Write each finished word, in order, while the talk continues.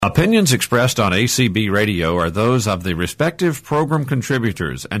Opinions expressed on ACB Radio are those of the respective program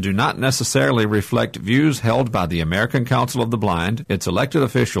contributors and do not necessarily reflect views held by the American Council of the Blind, its elected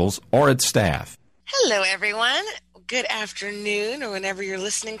officials, or its staff. Hello, everyone. Good afternoon, or whenever you're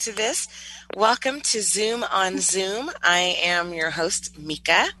listening to this. Welcome to Zoom on Zoom. I am your host,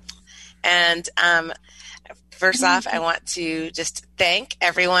 Mika. And first off, I want to just thank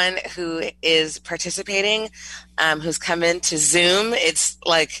everyone who is participating, who's come into Zoom. It's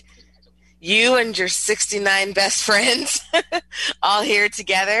like you and your 69 best friends all here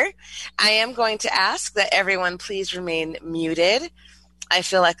together. I am going to ask that everyone please remain muted. I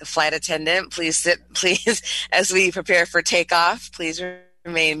feel like a flight attendant. Please, as we prepare for takeoff, please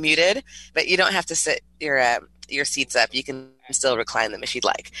remain muted. But you don't have to sit your seats up. You can still recline them if you'd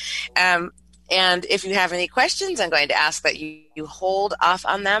like. And if you have any questions, I'm going to ask that you hold off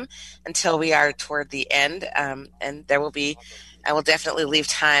on them until we are toward the end. And I will definitely leave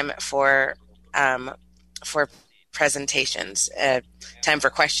time for presentations, time for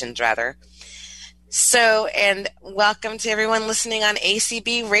questions rather. So, and welcome to everyone listening on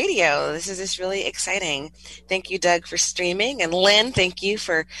ACB Radio. This is just really exciting. Thank you, Doug, for streaming, and Lynn, thank you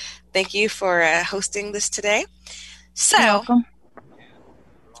for hosting this today. So, you're welcome.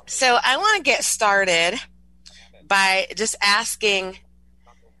 So I want to get started by just asking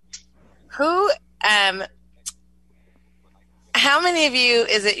how many of you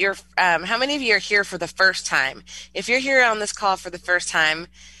how many of you are here for the first time? If you're here on this call for the first time,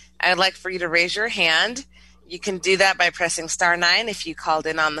 I'd like for you to raise your hand. You can do that by pressing *9 if you called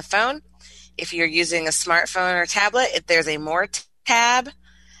in on the phone. If you're using a smartphone or tablet, if there's a More tab,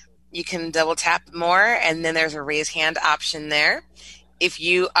 you can double tap More, and then there's a raise hand option there. If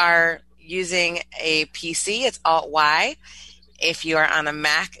you are using a PC, it's Alt-Y. If you are on a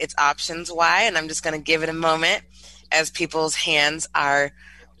Mac, it's Options-Y, and I'm just going to give it a moment as people's hands are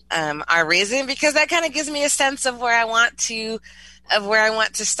raising, because that kind of gives me a sense of where I want to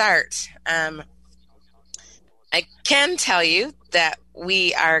start. I can tell you that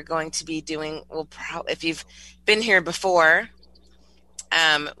we are going to be doing. If you've been here before,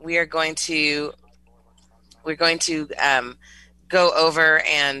 we're going to go over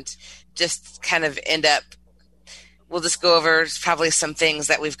and just kind of we'll just go over probably some things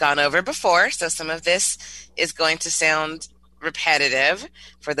that we've gone over before. So some of this is going to sound repetitive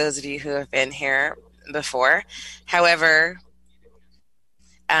for those of you who have been here before. However,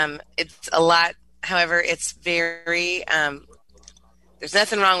 it's very, there's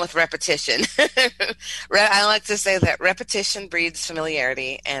nothing wrong with repetition. I like to say that repetition breeds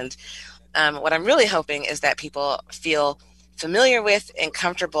familiarity. And what I'm really hoping is that people feel familiar with and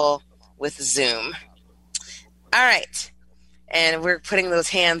comfortable with Zoom. All right. And we're putting those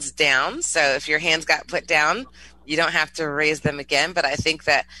hands down. So if your hands got put down, you don't have to raise them again. But I think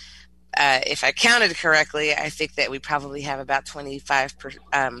that if I counted correctly, I think that we probably have about 25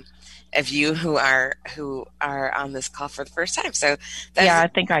 of you who are on this call for the first time. So I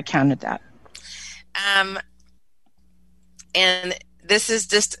think I counted that. And this is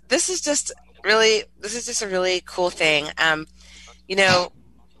just a really cool thing.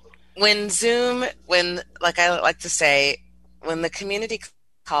 Like I like to say, when the community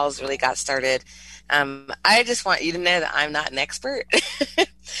calls really got started, I just want you to know that I'm not an expert.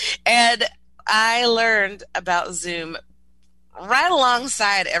 And I learned about Zoom right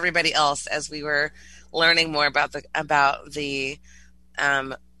alongside everybody else as we were learning more about the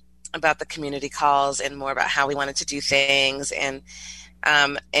community calls and more about how we wanted to do things. And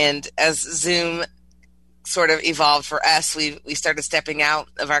as Zoom sort of evolved for us, we started stepping out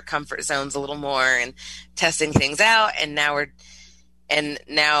of our comfort zones a little more and testing things out. And now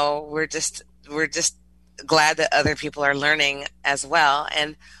we're just glad that other people are learning as well.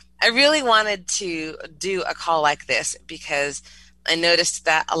 And I really wanted to do a call like this because I noticed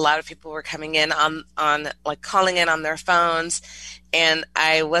that a lot of people were coming in on like calling in on their phones, and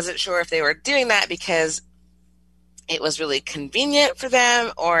I wasn't sure if they were doing that because it was really convenient for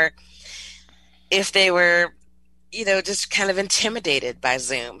them or if they were, just kind of intimidated by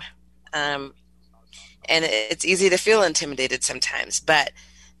Zoom. And it's easy to feel intimidated sometimes, but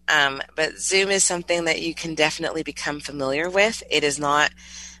Zoom is something that you can definitely become familiar with. It is not,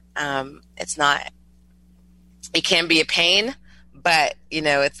 it can be a pain, but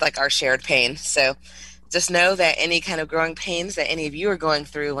it's like our shared pain. So just know that any kind of growing pains that any of you are going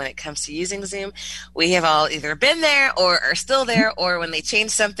through when it comes to using Zoom, we have all either been there or are still there, or when they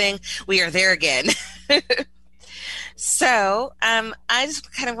change something, we are there again. So I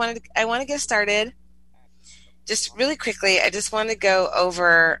just kind of want to get started. Just really quickly, I just want to go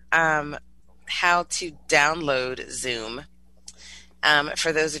over how to download Zoom.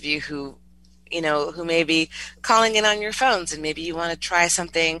 for those of you who may be calling in on your phones and maybe you want to try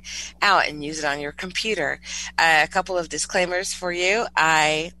something out and use it on your computer. A couple of disclaimers for you.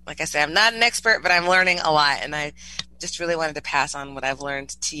 Like I said, I'm not an expert, but I'm learning a lot, and I just really wanted to pass on what I've learned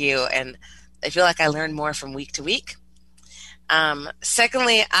to you, and I feel like I learn more from week to week.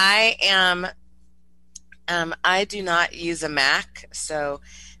 Secondly, I do not use a Mac, so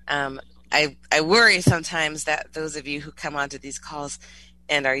I worry sometimes that those of you who come onto these calls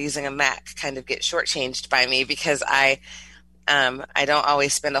and are using a Mac kind of get shortchanged by me, because I don't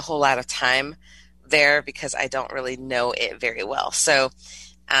always spend a whole lot of time there because I don't really know it very well. So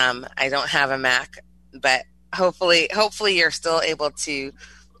I don't have a Mac, but hopefully you're still able to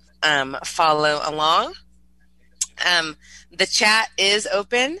follow along. The chat is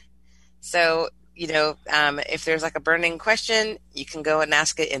open, so if there's like a burning question, you can go and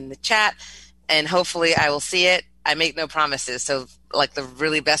ask it in the chat, and hopefully I will see it. I make no promises, so like the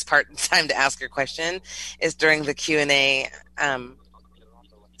really best time to ask your question is during the Q&A,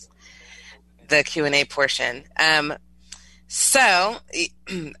 portion. So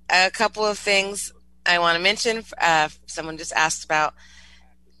a couple of things I want to mention. Someone just asked about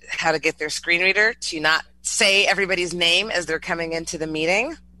how to get their screen reader to not say everybody's name as they're coming into the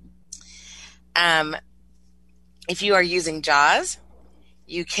meeting. If you are using JAWS,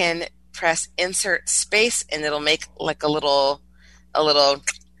 you can press insert space and it'll make like a little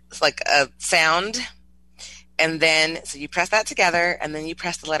like a sound, and then so you press that together and then you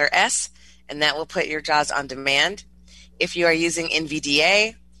press the letter S, and that will put your JAWS on demand. If you are using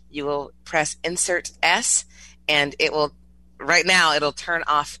NVDA, you will press insert S, and it'll turn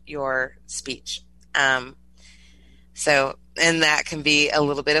off your speech. And that can be a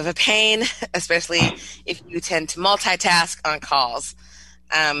little bit of a pain, especially if you tend to multitask on calls.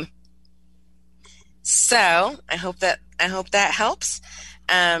 So I hope that helps.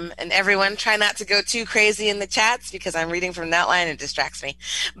 And everyone, try not to go too crazy in the chats because I'm reading from that line and it distracts me.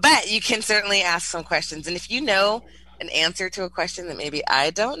 But you can certainly ask some questions. And if you know an answer to a question that maybe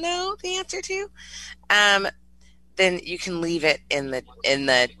I don't know the answer to, then you can leave it in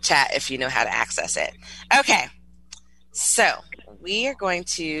the chat if you know how to access it. Okay. So we are going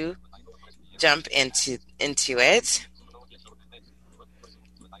to jump into it.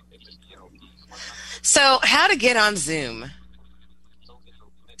 So how to get on Zoom.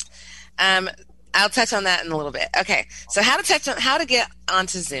 I'll touch on that in a little bit. Okay, so how to get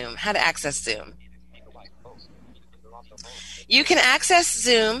onto Zoom, how to access Zoom. You can access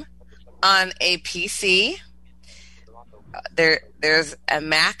Zoom on a PC. There's a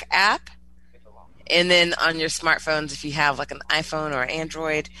Mac app, and then on your smartphones, if you have like an iPhone or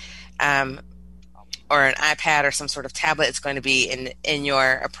Android, or an iPad or some sort of tablet, it's going to be in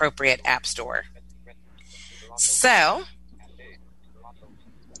your appropriate app store. So,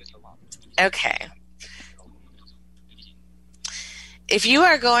 okay. If you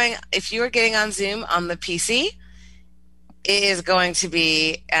are getting on Zoom on the PC, it is going to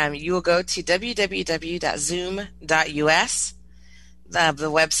be, you will go to www.zoom.us.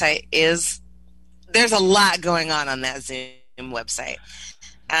 The website there's a lot going on that Zoom website.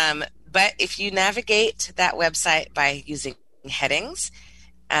 But if you navigate that website by using headings,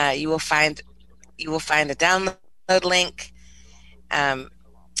 you will find a download link,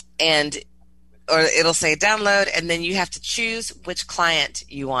 or it'll say download, and then you have to choose which client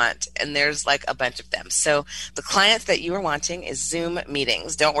you want, and there's like a bunch of them. So the client that you are wanting is Zoom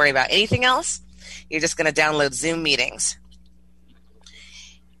Meetings. Don't worry about anything else. You're just going to download Zoom Meetings.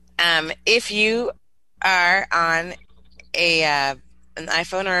 If you are on an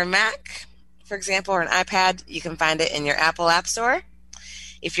iPhone or a Mac, for example, or an iPad, you can find it in your Apple App Store.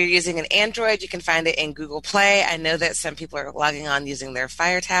 If you're using an Android, you can find it in Google Play. I know that some people are logging on using their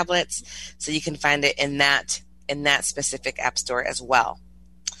Fire tablets, so you can find it in that specific app store as well.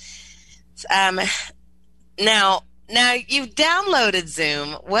 Now you've downloaded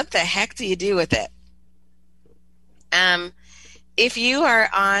Zoom. What the heck do you do with it? If you are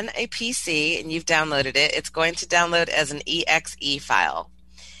on a PC and you've downloaded it, it's going to download as an exe file.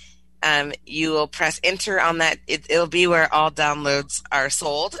 You will press enter on that. It'll be where all downloads are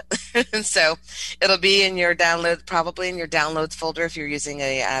sold. So it'll be in your probably in your downloads folder if you're using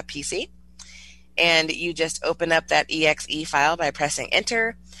a PC. And you just open up that exe file by pressing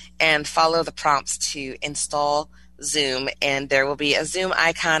enter and follow the prompts to install Zoom, and there will be a Zoom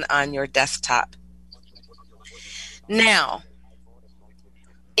icon on your desktop. Now,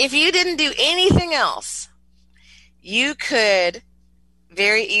 if you didn't do anything else, you could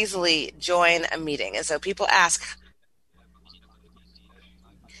very easily join a meeting. And so people ask,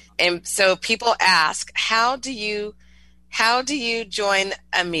 how do you how do you join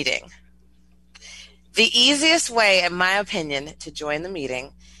a meeting? The easiest way, in my opinion, to join the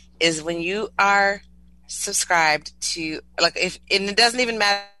meeting is when you are subscribed to, and it doesn't even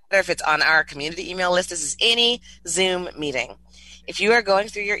matter if it's on our community email list. This is any Zoom meeting. If you are going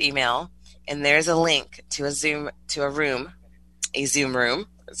through your email and there's a link to a Zoom meeting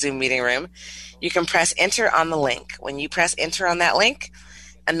room, you can press enter on the link. When you press enter on that link,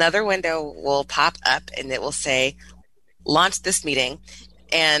 another window will pop up and it will say, launch this meeting.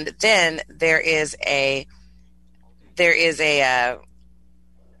 And then there is a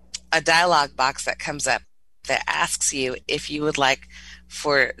dialog box that comes up that asks you if you would like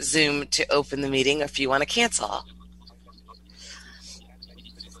for Zoom to open the meeting or if you want to cancel.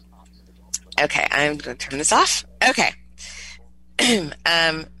 Okay, I'm going to turn this off. Okay.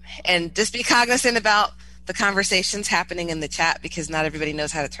 And just be cognizant about the conversations happening in the chat because not everybody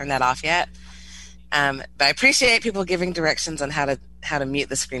knows how to turn that off yet. But I appreciate people giving directions on how to mute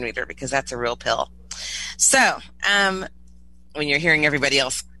the screen reader because that's a real pill. So when you're hearing everybody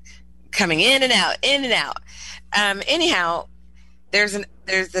else coming in and out, anyhow, there's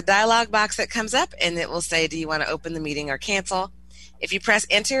the dialog box that comes up and it will say, do you want to open the meeting or cancel? If you press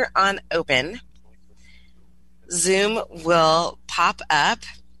enter on open, Zoom will pop up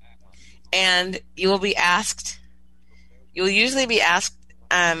and you'll usually be asked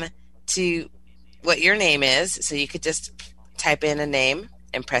to what your name is. So you could just type in a name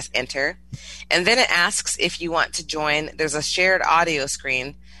and press enter. And then it asks if you want to join. There's a shared audio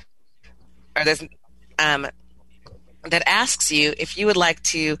screen or there's that asks you if you would like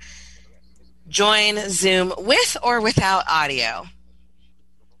to join Zoom with or without audio.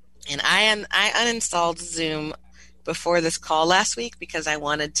 And I uninstalled Zoom before this call last week because I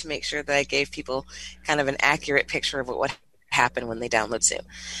wanted to make sure that I gave people kind of an accurate picture of what would happen when they download Zoom.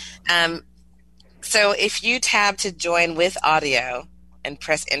 So if you tab to join with audio and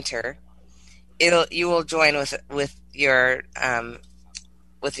press enter, you will join with your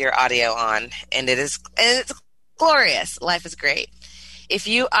audio on, and it's glorious. Life is great. If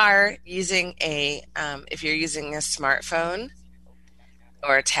you are using a smartphone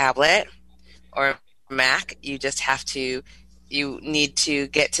or a tablet or Mac, you need to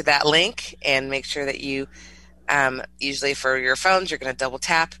get to that link and make sure that you usually for your phones you're going to double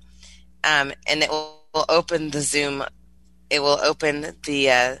tap and it will open the Zoom. It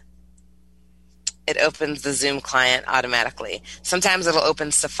opens the Zoom client automatically. Sometimes it'll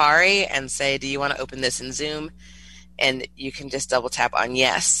open Safari and say, do you want to open this in Zoom? And you can just double tap on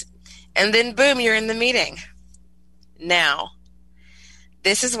yes. And then boom, you're in the meeting. Now,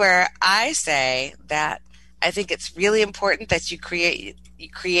 this is where I say that I think it's really important that you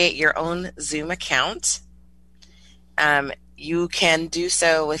create your own Zoom account. You can do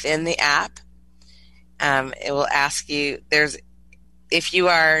so within the app. It will ask you if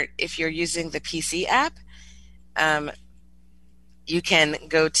you're using the PC app, you can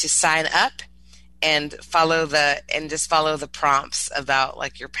go to sign up and follow the prompts about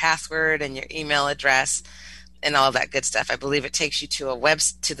like your password and your email address and all that good stuff. I believe it takes you to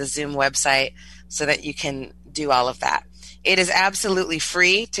the Zoom website so that you can do all of that. It is absolutely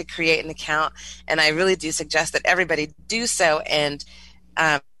free to create an account, and I really do suggest that everybody do so. And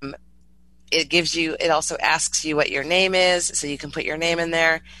it also asks you what your name is, so you can put your name in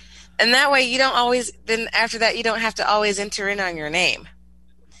there. And that way you don't have to always enter in on your name.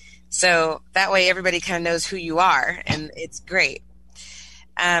 So that way everybody kind of knows who you are, and it's great.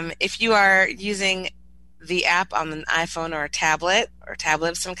 If you are using the app on an iPhone or a tablet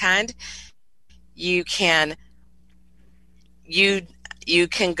of some kind, you can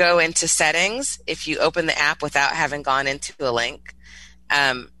go into settings if you open the app without having gone into a link.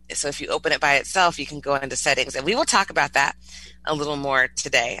 So if you open it by itself, you can go into settings. And we will talk about that a little more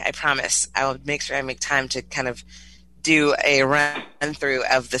today. I promise. I will make sure I make time to kind of do a run through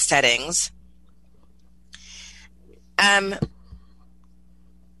of the settings. But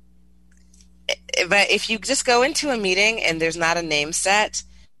if you just go into a meeting and there's not a name set,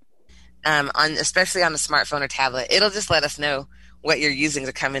 especially on a smartphone or tablet, it'll just let us know what you're using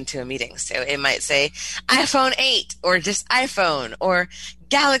to come into a meeting. So it might say iPhone 8 or just iPhone or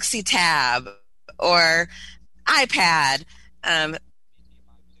Galaxy Tab or iPad.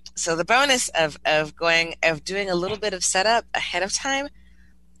 So the bonus of doing a little bit of setup ahead of time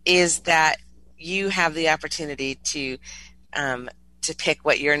is that you have the opportunity to pick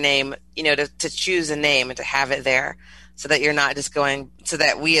what your name, to choose a name and to have it there, so that you're not just so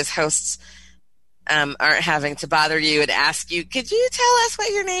that we as hosts aren't having to bother you and ask you, could you tell us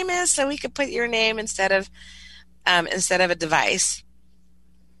what your name is, so we could put your name instead of a device.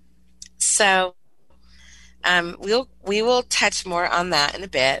 So We will touch more on that in a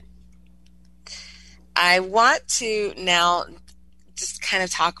bit. I want to now just kind of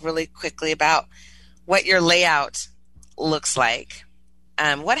talk really quickly about what your layout looks like.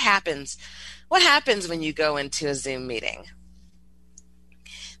 What happens when you go into a Zoom meeting?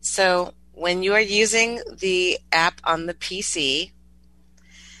 So when you are using the app on the PC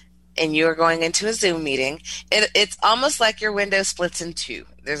and you are going into a Zoom meeting, it's almost like your window splits in two.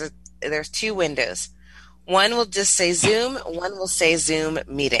 There's two windows. One will just say Zoom, one will say Zoom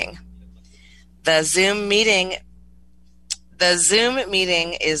meeting. The Zoom meeting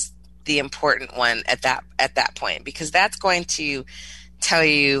is the important one at that point, because that's going to tell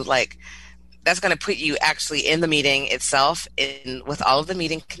you, like, that's going to put you actually in the meeting itself, with all of the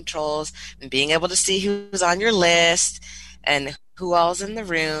meeting controls and being able to see who's on your list and who all's in the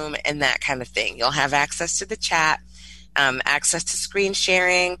room and that kind of thing. You'll have access to the chat, access to screen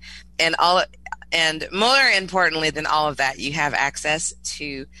sharing, and more importantly than all of that, you have access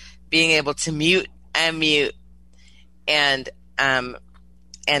to being able to mute, unmute, and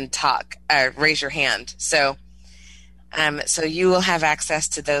talk, raise your hand. So you will have access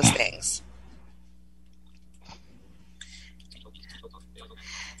to those things.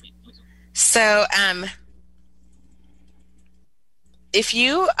 So if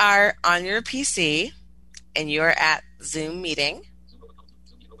you are on your PC and you're at Zoom meeting,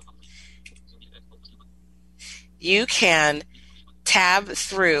 you can tab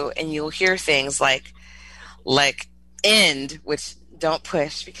through and you'll hear things like end, which don't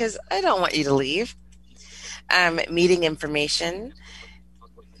push because I don't want you to leave. Meeting information,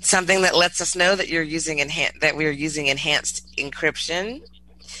 something that lets us know that we're using enhanced encryption.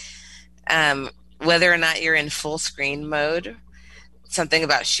 Whether or not you're in full screen mode, something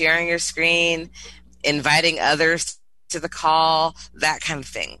about sharing your screen, inviting others to the call, that kind of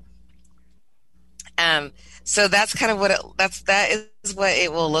thing. So that's kind of that is what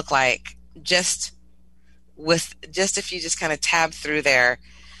it will look like. Just if you just kind of tab through there,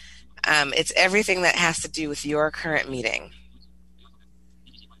 it's everything that has to do with your current meeting.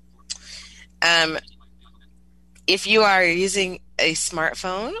 If you are using a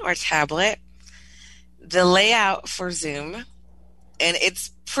smartphone or tablet, the layout for Zoom, and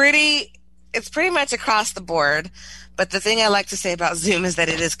it's pretty much across the board, but the thing I like to say about Zoom is that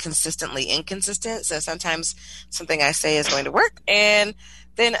it is consistently inconsistent. So sometimes something I say is going to work, and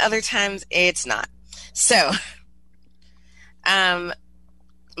then other times it's not. So,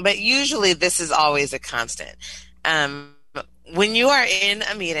 but usually this is always a constant. When you are in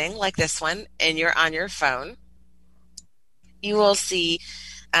a meeting like this one and you're on your phone, you will see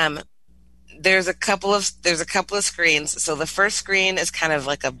there's a couple of screens. So the first screen is kind of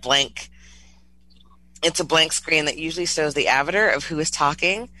like a blank. It's a blank screen that usually shows the avatar of who is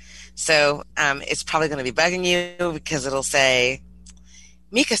talking. So it's probably going to be bugging you because it'll say,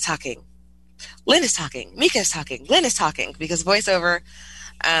 Mika's talking, Lynn is talking, Mika is talking, Lynn is talking, because voiceover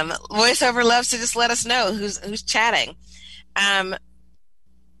loves to just let us know who's chatting.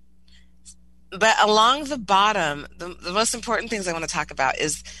 But along the bottom, the most important things I want to talk about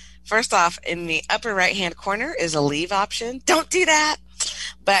is, first off, in the upper right-hand corner is a leave option. Don't do that.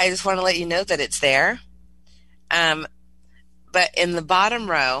 But I just want to let you know that it's there. But in the bottom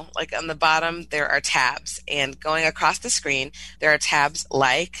row, like on the bottom, there are tabs. And going across the screen, there are tabs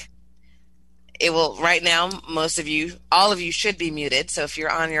like, it will, right now, all of you should be muted. So if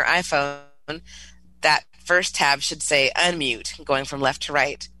you're on your iPhone, that first tab should say unmute, going from left to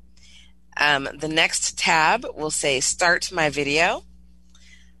right. The next tab will say start my video.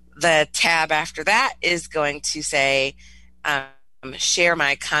 The tab after that is going to say share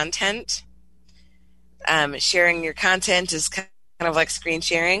my content. Sharing your content is kind of like screen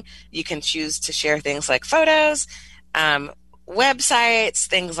sharing. You can choose to share things like photos, websites,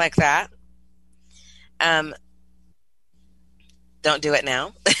 things like that. Don't do it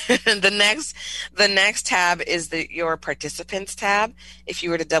now. The next tab is your participants tab. If you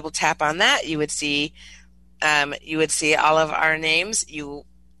were to double tap on that, you would see all of our names.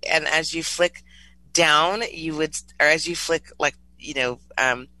 And as you flick down, as you flick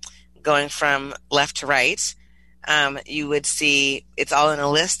going from left to right, you would see it's all in a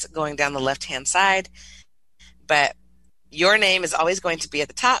list going down the left-hand side. But your name is always going to be at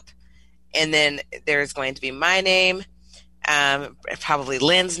the top, and then there's going to be my name. Probably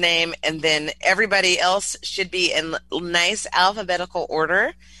Lynn's name, and then everybody else should be in nice alphabetical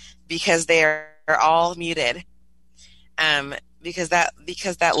order because they are all muted. Because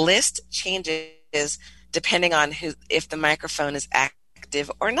that list changes depending on if the microphone is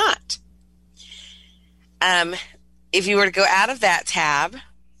active or not. If you were to go out of that tab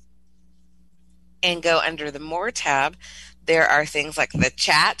and go under the More tab, there are things like the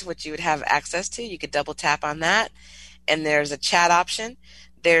chat, which you would have access to. You could double tap on that. And there's a chat option.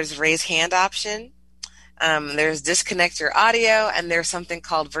 There's raise hand option. There's disconnect your audio. And there's something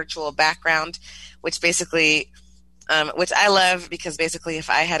called virtual background, which basically, which I love because basically if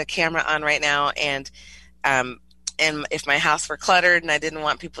I had a camera on right now and if my house were cluttered and I didn't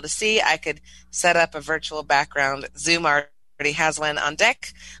want people to see, I could set up a virtual background. Zoom already has one on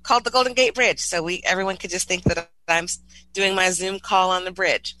deck called the Golden Gate Bridge. So everyone could just think that I'm doing my Zoom call on the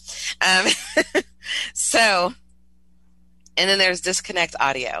bridge. And then there's disconnect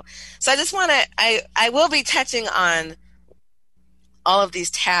audio. So I just want to, I will be touching on all of these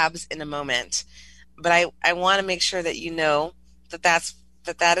tabs in a moment, but I want to make sure that you know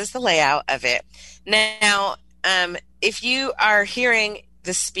that is the layout of it. Now, if you are hearing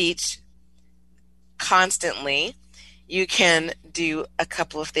the speech constantly, you can do a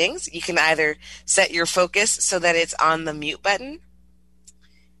couple of things. You can either set your focus so that it's on the mute button.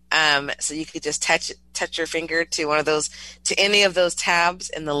 So you could just touch your finger to any of those tabs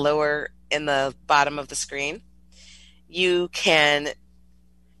in the bottom of the screen. You could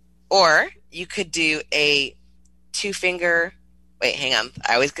do a 2-finger, wait, hang on,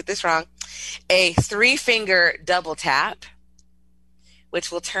 I always get this wrong, a 3-finger double tap, which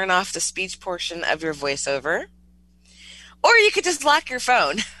will turn off the speech portion of your voiceover. Or you could just lock your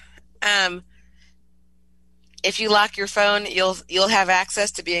phone. If you lock your phone, you'll have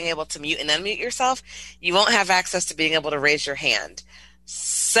access to being able to mute and unmute yourself. You won't have access to being able to raise your hand.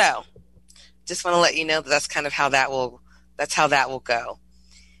 So, just want to let you know that that's kind of how that will go.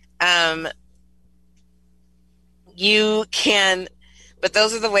 You can, but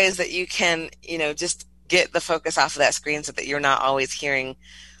those are the ways that you can, just get the focus off of that screen so that you're not always hearing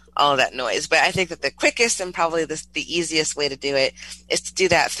all of that noise. But I think that the quickest and probably the easiest way to do it is to do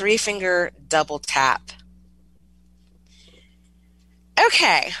that 3-finger double tap.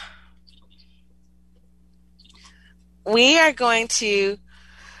 Okay. We are going to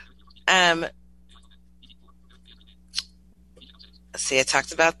see, I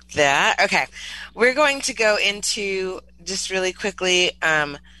talked about that. Okay. We're going to go into, just really quickly,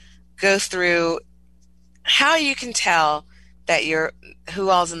 go through how you can tell that who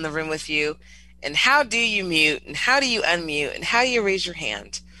all's in the room with you, and how do you mute, and how do you unmute, and how do you raise your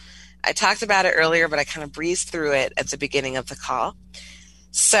hand. I talked about it earlier, but I kind of breezed through it at the beginning of the call.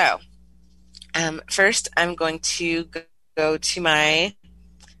 So, first I'm going to go to my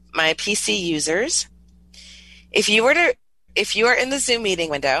PC users. If you are in the Zoom meeting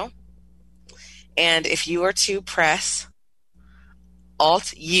window, and if you were to press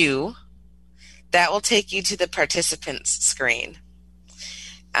Alt-U, that will take you to the participants screen.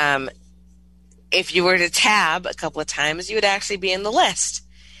 If you were to tab a couple of times, you would actually be in the list.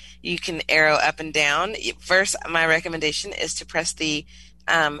 You can arrow up and down. First, my recommendation is to press the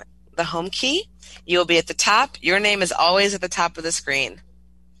home key. You'll be at the top. Your name is always at the top of the screen.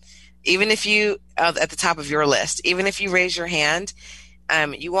 Even if you at the top of your list. Even if you raise your hand,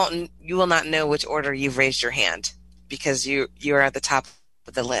 you will not know which order you've raised your hand because you are at the top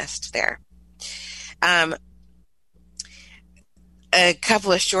of the list there. A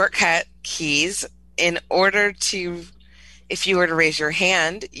couple of shortcut keys. In order to, if you were to raise your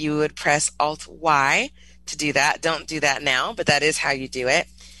hand, you would press Alt-Y to do that. Don't do that now, but that is how you do it.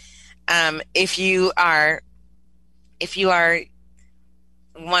 If you are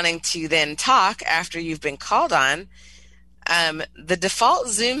wanting to then talk after you've been called on, the default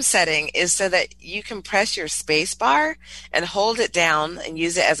Zoom setting is so that you can press your space bar and hold it down and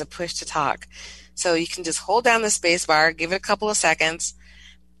use it as a push to talk. So you can just hold down the space bar, give it a couple of seconds,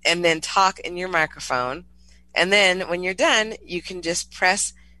 and then talk in your microphone. And then when you're done, you can just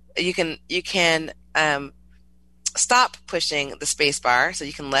press, you can stop pushing the space bar, so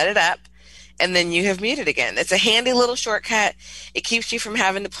you can let it up, and then you have muted again. It's a handy little shortcut. It keeps you from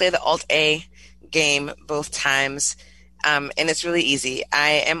having to play the Alt-A game both times, and it's really easy.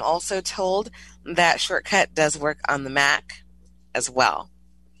 I am also told that shortcut does work on the Mac as well.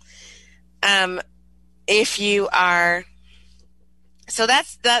 If you are, so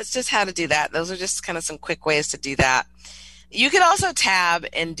that's just how to do that. Those are just kind of some quick ways to do that. You could also tab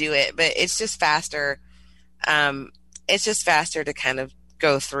and do it, but it's just faster. It's just faster to kind of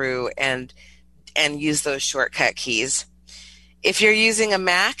go through and use those shortcut keys. If you're using a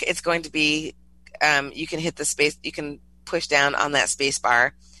Mac, it's going to be, you can hit the space, you can push down on that space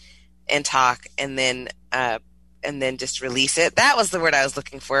bar and talk, and then just release it. That was the word I was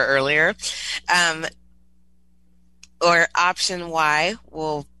looking for earlier. Or Option Y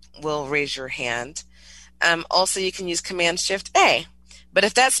will raise your hand. Also, you can use Command-Shift-A But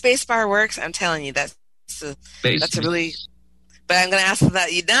if that space bar works, I'm telling you, that's a really. But I'm going to ask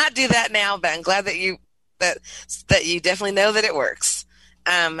that you not do that now. But I'm glad that you definitely know that it works.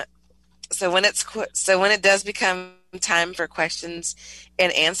 So when it does become time for questions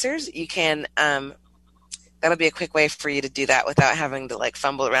and answers, you can. That'll be a quick way for you to do that without having to like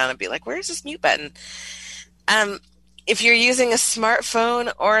fumble around and be like, "Where's this mute button?" If you're using a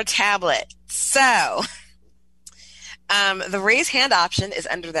smartphone or a tablet, so the raise hand option is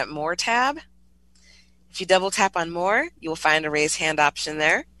under that More tab. If you double tap on More, you will find a raise hand option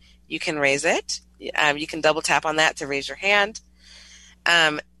there. You can raise it. You can double tap on that to raise your hand.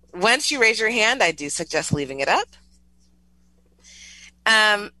 Once you raise your hand, I do suggest leaving it up.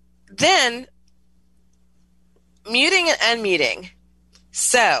 Then muting and unmuting.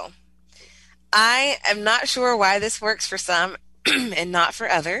 So I am not sure why this works for some and not for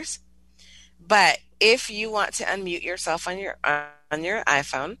others, but if you want to unmute yourself on your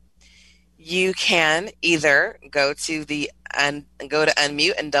iPhone, you can either go to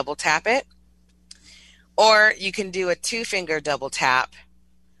unmute and double tap it, or you can do a 2-finger double tap,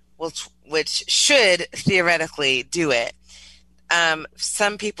 which should theoretically do it.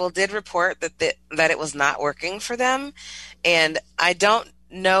 Some people did report that it was not working for them, and I don't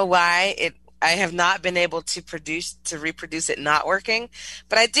know why. I have not been able to reproduce it not working,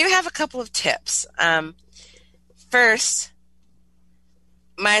 but I do have a couple of tips. First,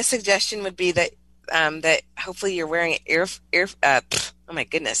 my suggestion would be that hopefully you're wearing oh my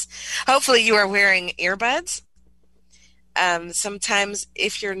goodness, hopefully you are wearing earbuds. Sometimes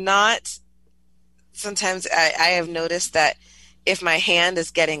if you're not, sometimes I have noticed that if my hand is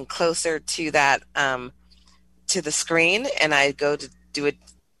getting closer to that to the screen and I go to do a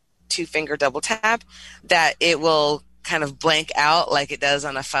 2-finger double tap, that it will kind of blank out like it does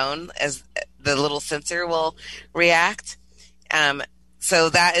on a phone as the little sensor will react. So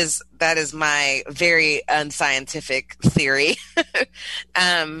that is my very unscientific theory.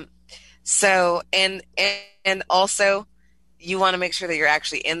 So and also you want to make sure that you're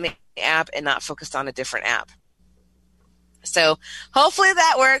actually in the app and not focused on a different app. So hopefully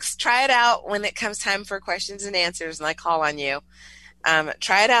that works. Try it out when it comes time for questions and answers and I call on you.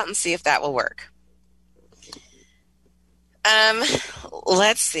 Try it out and see if that will work.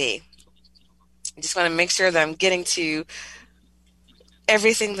 Let's see. I just want to make sure that I'm getting to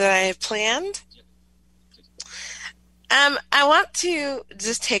everything that I have planned. I want to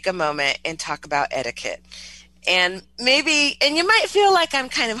just take a moment and talk about etiquette. And you might feel like I'm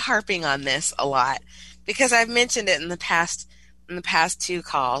kind of harping on this a lot because I've mentioned it in the past 2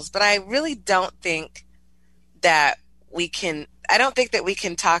 calls, but I really don't think that we can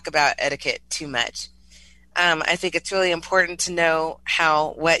talk about etiquette too much. I think it's really important to know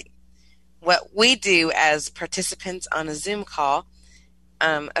what we do as participants on a Zoom call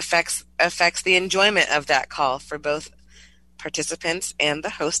affects the enjoyment of that call for both participants and the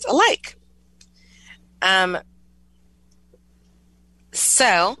host alike.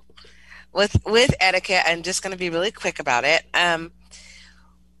 So with etiquette, I'm just going to be really quick about it.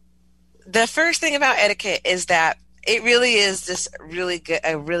 The first thing about etiquette is that it really is just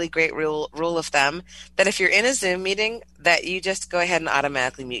a really great rule of thumb that if you're in a Zoom meeting, that you just go ahead and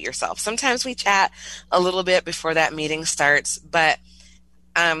automatically mute yourself. Sometimes we chat a little bit before that meeting starts, but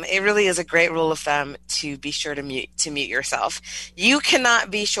it really is a great rule of thumb to be sure to mute yourself. You cannot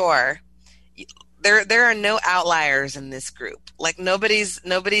be sure. There are no outliers in this group. Like nobody's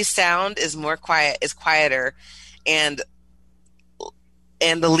sound is quieter, and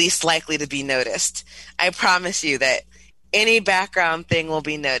the least likely to be noticed. I promise you that any background thing will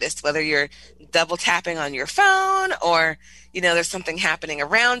be noticed, whether you're double tapping on your phone or there's something happening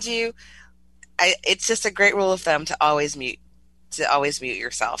around you. It's just a great rule of thumb to always mute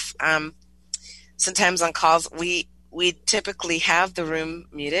yourself. Sometimes on calls we typically have the room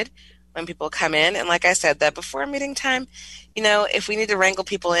muted when people come in, and like I said, that before meeting time, if we need to wrangle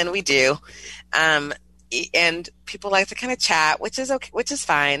people in, we do. And people like to kind of chat, which is okay, which is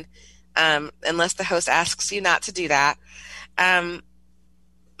fine, unless the host asks you not to do that.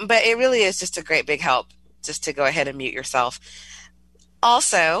 But it really is just a great big help just to go ahead and mute yourself.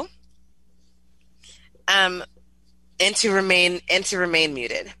 Also, and to remain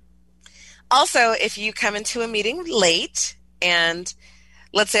muted. Also, if you come into a meeting late, and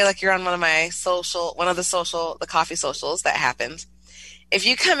let's say like you're on one of the coffee socials that happens. If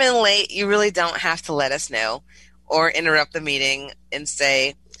you come in late, you really don't have to let us know or interrupt the meeting and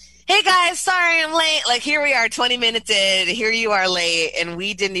say, hey guys, sorry I'm late. Like here we are 20 minutes in, here you are late, and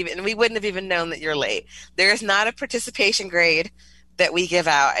we wouldn't have even known that you're late. There is not a participation grade that we give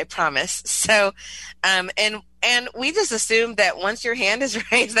out, I promise. So, and we just assume that once your hand is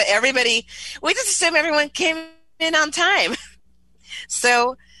raised, that we just assume everyone came in on time.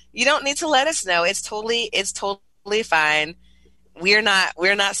 So you don't need to let us know. It's totally fine. We're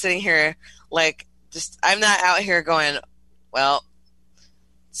not sitting here like I'm not out here going, well,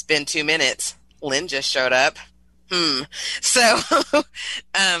 it's been 2 minutes. Lynn just showed up. So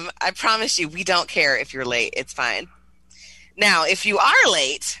I promise you, we don't care if you're late. It's fine. Now, if you are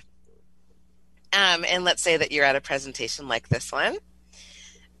late, and let's say that you're at a presentation like this one,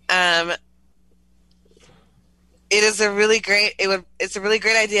 it's a really great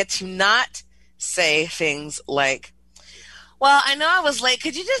idea to not say things like, well, I know I was late.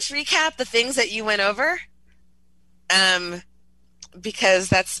 Could you just recap the things that you went over? Because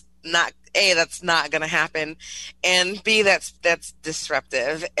that's not going to happen, and B, that's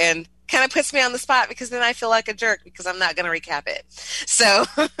disruptive and kind of puts me on the spot, because then I feel like a jerk because I'm not going to recap it. So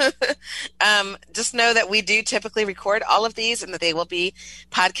just know that we do typically record all of these and that they will be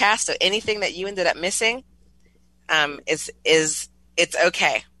podcast. So anything that you ended up missing, it's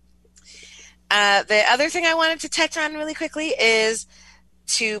okay. The other thing I wanted to touch on really quickly is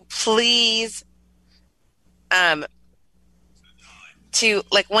to please,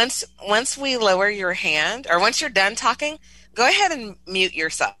 once we lower your hand, or once you're done talking, go ahead and mute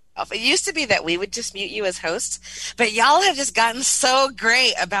yourself. It used to be that we would just mute you as hosts, but y'all have just gotten so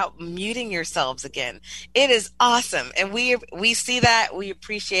great about muting yourselves again. It is awesome, and we see that, we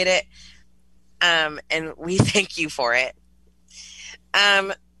appreciate it, and we thank you for it.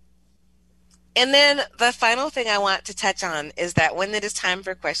 And then the final thing I want to touch on is that when it is time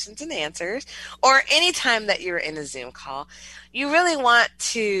for questions and answers, or any time that you're in a Zoom call, you really want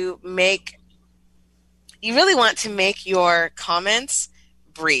to make your comments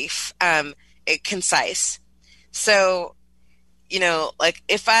brief, concise. So, like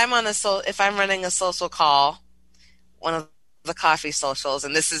if I'm running a social call, one of the coffee socials,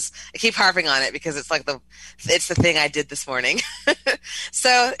 and I keep harping on it because it's the thing I did this morning.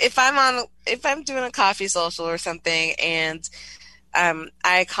 So if I'm doing a coffee social or something, and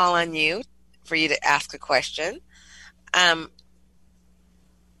I call on you for you to ask a question,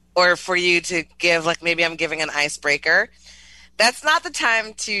 or for you to give, maybe I'm giving an icebreaker, that's not the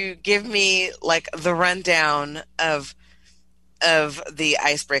time to give me the rundown of the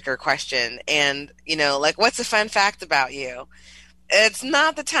icebreaker question and, what's a fun fact about you? It's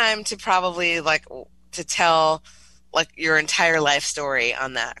not the time to probably to tell your entire life story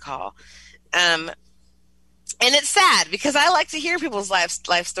on that call. And it's sad because I like to hear people's life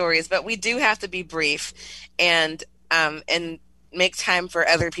stories, but we do have to be brief and make time for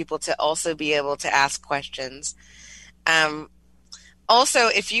other people to also be able to ask questions. Also,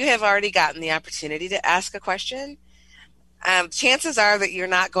 if you have already gotten the opportunity to ask a question, chances are that you're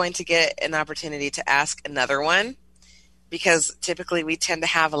not going to get an opportunity to ask another one, because typically we tend to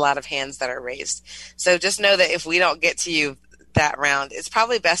have a lot of hands that are raised. So just know that if we don't get to you that round, it's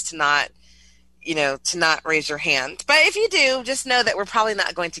probably best to not raise your hand. But if you do, just know that we're probably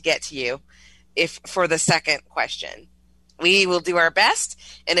not going to get to you for the second question. We will do our best,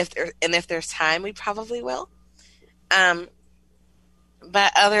 and if there's time, we probably will.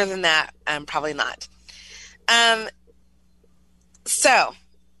 But other than that, probably not. So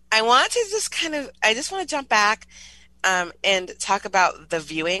I want to jump back and talk about the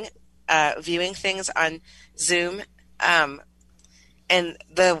viewing things on Zoom. And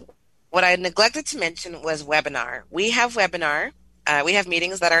what I neglected to mention was webinar. We have webinar. We have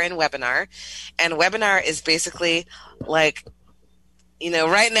meetings that are in webinar, and webinar is basically right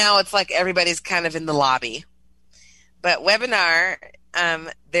now it's everybody's kind of in the lobby. But webinar,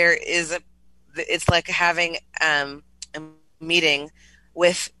 it's like having a meeting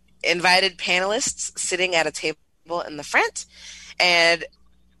with invited panelists sitting at a table in the front, and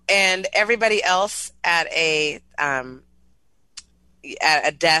everybody else at a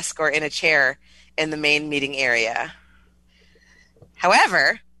desk or in a chair in the main meeting area.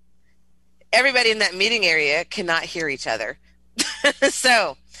 However, everybody in that meeting area cannot hear each other.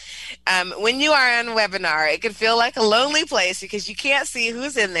 So when you are on a webinar, it can feel like a lonely place because you can't see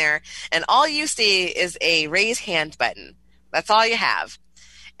who's in there, and all you see is a raise hand button. That's all you have.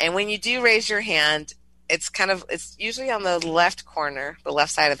 And when you do raise your hand, it's usually on the left corner, the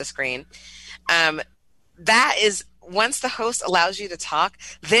left side of the screen. That is, once the host allows you to talk,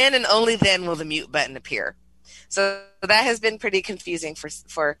 then and only then will the mute button appear. So that has been pretty confusing for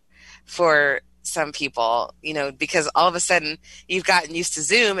some people, because all of a sudden you've gotten used to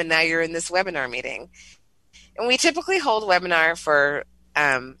Zoom and now you're in this webinar meeting. And we typically hold webinar for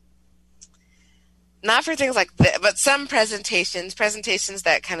not for things like that, but some presentations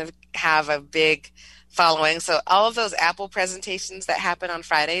that kind of have a big following. So all of those Apple presentations that happen on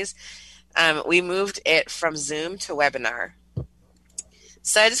Fridays, we moved it from Zoom to webinar.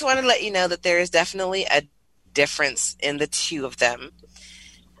 So I just wanted to let you know that there is definitely a difference in the two of them.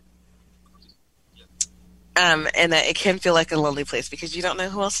 And that it can feel like a lonely place because you don't know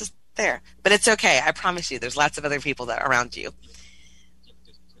who else is there. But it's okay. I promise you, there's lots of other people that are around you.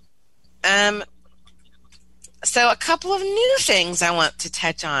 So a couple of new things I want to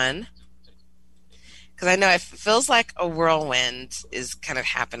touch on, because I know it feels like a whirlwind is kind of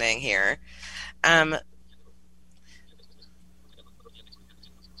happening here.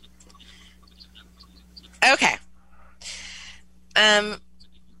 Okay. I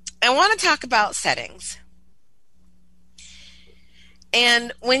want to talk about settings.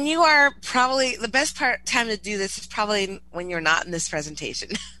 And when you are probably, the best time to do this is probably when you're not in this presentation.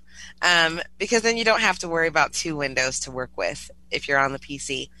 Because then you don't have to worry about two windows to work with if you're on the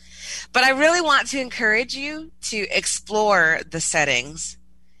PC. But I really want to encourage you to explore the settings.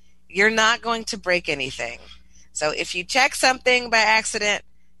 You're not going to break anything. So if you check something by accident,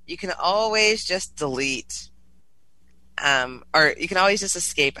 you can always just delete. Or you can always just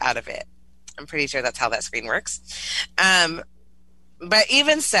escape out of it. I'm pretty sure that's how that screen works. But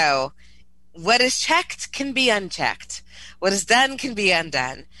even so, what is checked can be unchecked. What is done can be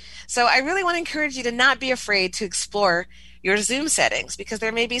undone. So I really want to encourage you to not be afraid to explore your Zoom settings, because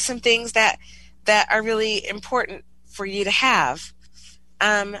there may be some things that are really important for you to have.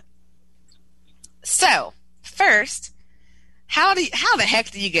 So first, how the heck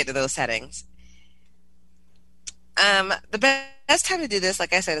do you get to those settings? The best time to do this,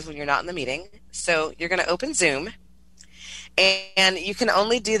 like I said, is when you're not in the meeting. So you're going to open Zoom. And you can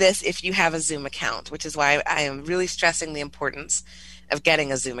only do this if you have a Zoom account, which is why I am really stressing the importance of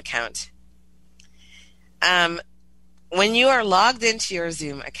getting a Zoom account. When you are logged into your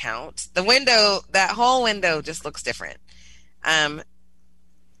Zoom account, that whole window just looks different.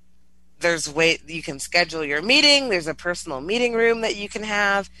 There's you can schedule your meeting. There's a personal meeting room that you can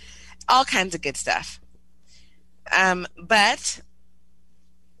have, all kinds of good stuff. But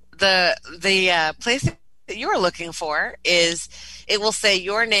the place that you're looking for is, it will say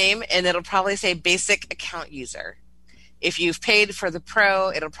your name and it'll probably say basic account user. If you've paid for the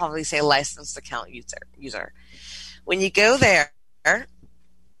pro, it'll probably say licensed account user. When you go there,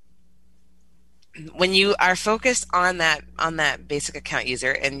 when you are focused on that basic account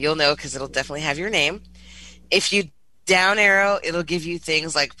user, and you'll know because it'll definitely have your name. If you down arrow, it'll give you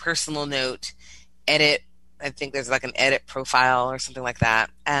things like personal note, edit. I think there's like an edit profile or something like that.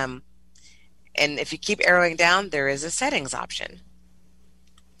 And if you keep arrowing down, there is a settings option.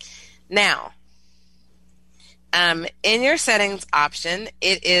 Now, in your settings option,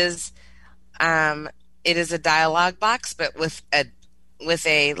 it is a dialog box, but with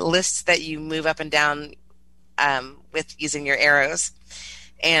a list that you move up and down with using your arrows.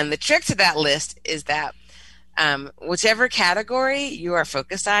 And the trick to that list is that whichever category you are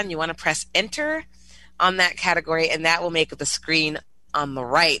focused on, you want to press enter on that category, and that will make the screen on the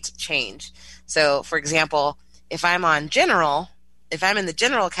right change. So, for example, if I'm in the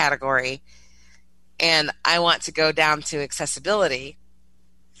general category and I want to go down to accessibility,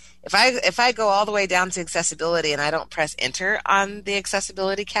 if I go all the way down to accessibility and I don't press enter on the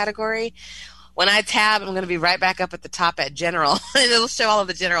accessibility category, when I tab, I'm going to be right back up at the top at general, and it'll show all of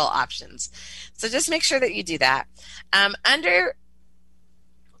the general options. So just make sure that you do that. Under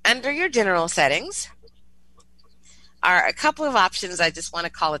your general settings are a couple of options I just want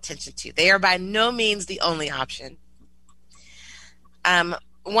to call attention to. They are by no means the only option.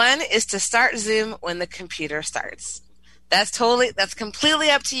 One is to start Zoom when the computer starts. That's completely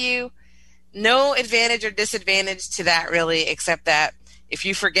up to you. No advantage or disadvantage to that, really, except that if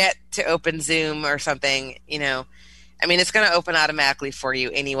you forget to open Zoom or something, it's going to open automatically for you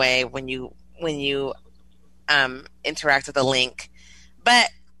anyway when you interact with the link.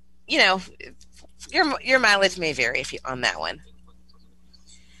 But, your mileage may vary on that one.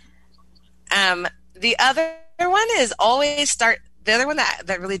 The other one is always start. The other one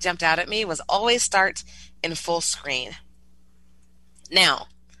that really jumped out at me was always start in full screen. Now,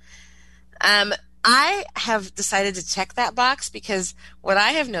 I have decided to check that box because what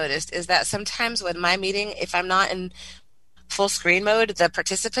I have noticed is that sometimes when my meeting, if I'm not in full screen mode, the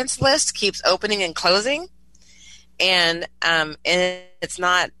participants list keeps opening and closing, and it's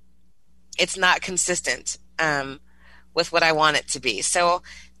not consistent with what I want it to be. So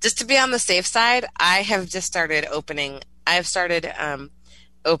just to be on the safe side, I have just started opening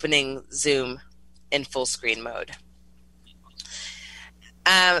Zoom in full screen mode.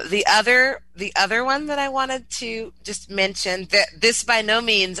 The other one that I wanted to just mention, that this by no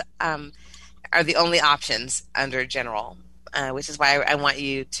means are the only options under general, which is why I want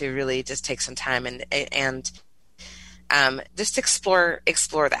you to really just take some time and just explore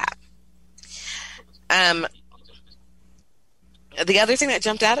that. The other thing that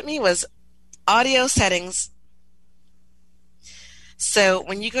jumped out at me was audio settings. So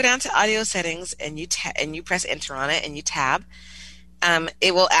when you go down to audio settings and you press enter on it and you tab,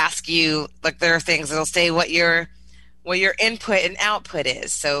 it will ask you, like, there are things that'll say what your input and output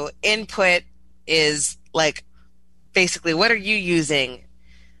is. So input is like basically what are you using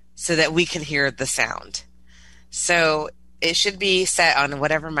so that we can hear the sound. So it should be set on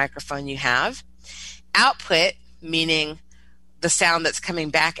whatever microphone you have. Output, meaning the sound that's coming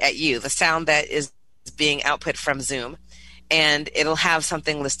back at you, the sound that is being output from Zoom, and it'll have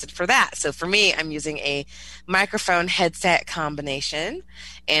something listed for that. So for me, I'm using a microphone headset combination,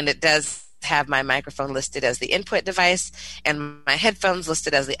 and it does have my microphone listed as the input device and my headphones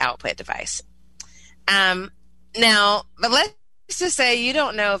listed as the output device. Now, but let's just say you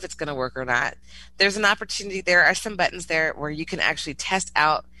don't know if it's going to work or not. There's an opportunity. There are some buttons there where you can actually test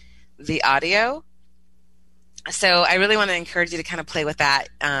out the audio. So I really want to encourage you to kind of play with that.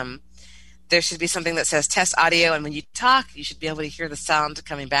 There should be something that says test audio, and when you talk, you should be able to hear the sound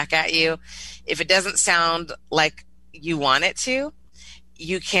coming back at you. If it doesn't sound like you want it to,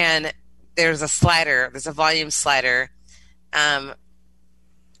 there's a volume slider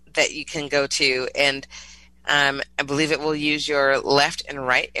that you can go to, and I believe it will use your left and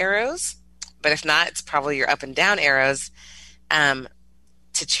right arrows, but if not, it's probably your up and down arrows to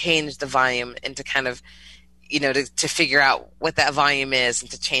change the volume and to kind of, to figure out what that volume is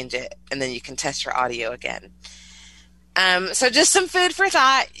and to change it, and then you can test your audio again. So just some food for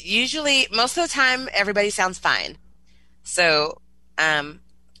thought. Usually, most of the time, everybody sounds fine. So,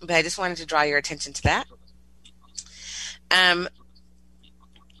 but I just wanted to draw your attention to that.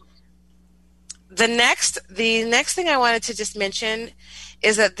 The next thing I wanted to just mention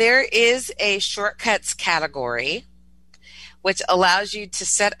is that there is a shortcuts category, which allows you to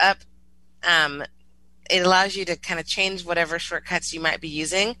set up, it allows you to kind of change whatever shortcuts you might be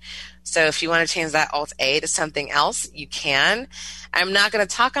using. So if you want to change that Alt-A to something else, you can. I'm not going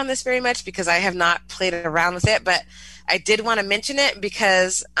to talk on this very much because I have not played around with it, but I did want to mention it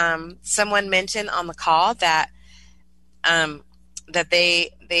because someone mentioned on the call that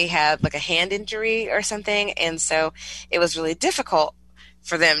they had like a hand injury or something, and so it was really difficult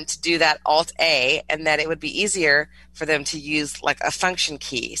for them to do that Alt-A, and that it would be easier for them to use like a function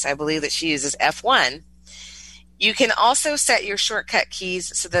key. So I believe that she uses F1. You can also set your shortcut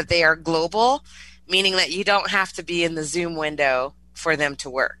keys so that they are global, meaning that you don't have to be in the Zoom window for them to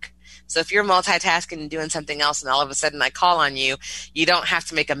work. So if you're multitasking and doing something else and all of a sudden I call on you, you don't have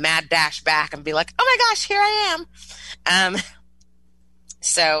to make a mad dash back and be like, oh my gosh, here I am.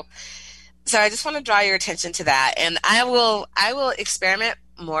 So I just want to draw your attention to that, and I will experiment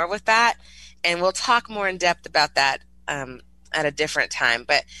more with that, and we'll talk more in depth about that at a different time.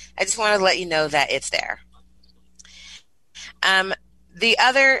 But I just wanted to let you know that it's there. The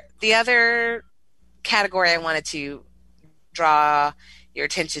other category I wanted to draw your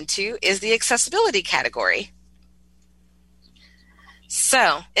attention to is the accessibility category.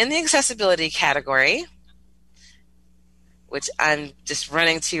 So in the accessibility category, which I'm just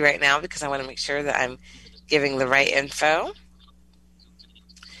running to right now because I want to make sure that I'm giving the right info.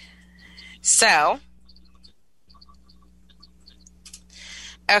 So,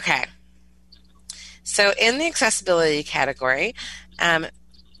 okay. So in the accessibility category,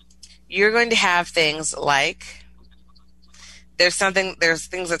 you're going to have things like, there's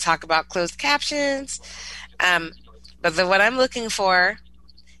things that talk about closed captions, but what I'm looking for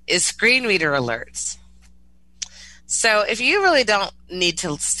is screen reader alerts. So if you really don't need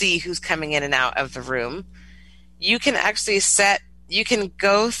to see who's coming in and out of the room, you can actually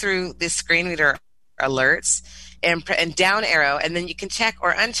go through the screen reader alerts and down arrow, and then you can check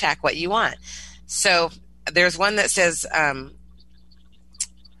or uncheck what you want. So there's one that says,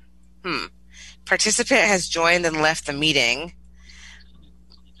 participant has joined and left the meeting,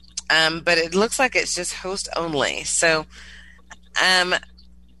 but it looks like it's just host only. So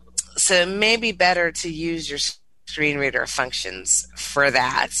it may be better to use your screen reader functions for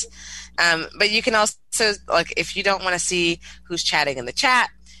that. But you can also, like, if you don't want to see who's chatting in the chat,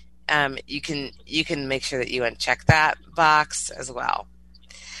 you can make sure that you uncheck that box as well.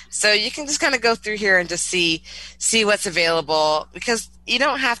 So you can just kind of go through here and just see what's available, because you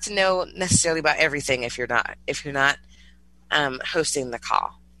don't have to know necessarily about everything if you're not hosting the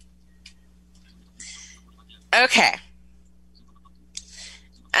call. Okay.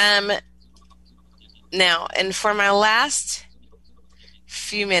 Now, and for my last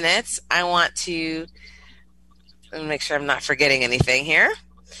few minutes, I want to make sure I'm not forgetting anything here.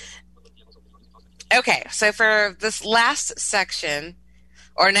 Okay, so for this last section,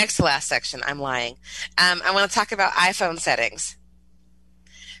 or next to last section, I'm lying. I want to talk about iPhone settings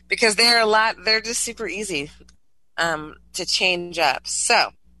because they're just super easy to change up.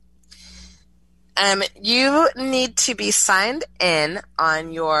 So, you need to be signed in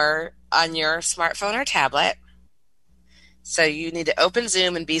on your smartphone or tablet. So you need to open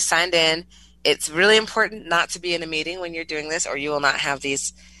Zoom and be signed in. It's really important not to be in a meeting when you're doing this, or you will not have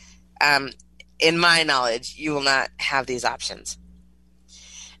these. In my knowledge, you will not have these options.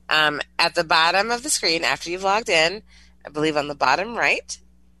 At the bottom of the screen, after you've logged in, I believe on the bottom right,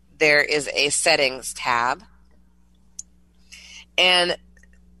 there is a settings tab. And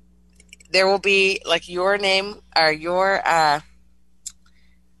there will be like your name or your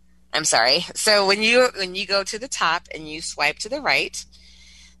I'm sorry. So when you go to the top and you swipe to the right,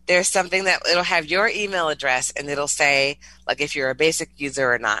 there's something that it'll have your email address and it'll say like if you're a basic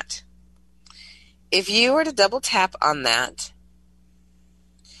user or not. If you were to double tap on that,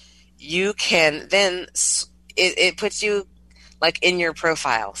 you can then it puts you like in your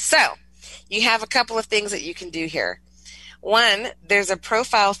profile. So you have a couple of things that you can do here. One, there's a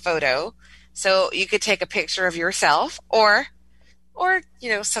profile photo, so you could take a picture of yourself or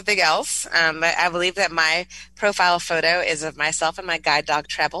something else. I believe that my profile photo is of myself and my guide dog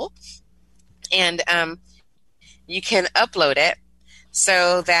Treble, and you can upload it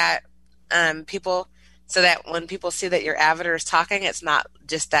so that when people see that your avatar is talking, it's not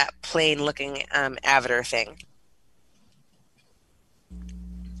just that plain looking avatar thing.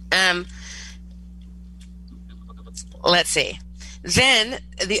 Let's see. Then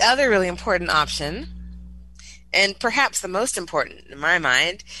the other really important option, and perhaps the most important in my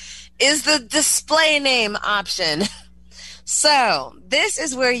mind, is the display name option. So this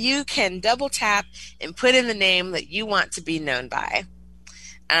is where you can double tap and put in the name that you want to be known by.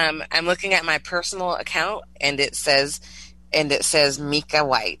 I'm looking at my personal account, and it says Mika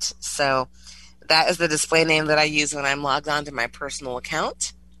White. So that is the display name that I use when I'm logged on to my personal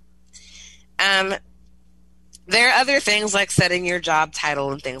account. There are other things like setting your job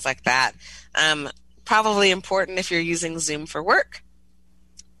title and things like that. Probably important if you're using Zoom for work,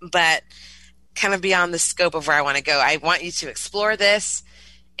 but kind of beyond the scope of where I want to go. I want you to explore this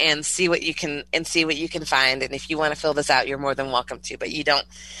and see what you can find. And if you want to fill this out, you're more than welcome to, but you don't.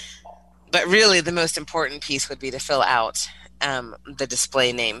 But really the most important piece would be to fill out the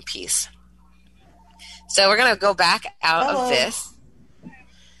display name piece. So we're going to go back out of this.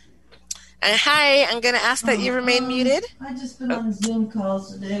 And hi, I'm going to ask that you remain muted. I just been on Zoom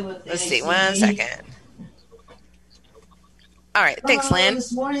calls today with the Let's see, ACB. 1 second. All right, thanks, Lynn.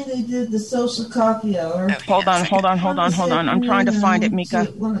 This morning they did the social coffee hour. Okay, Hold on. I'm trying to find it, Mika.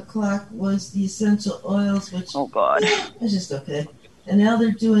 1 o'clock was the essential oils, which Oh, God. is just okay. And now they're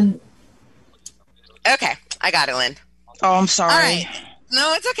doing... Okay, I got it, Lynn. Oh, I'm sorry. All right.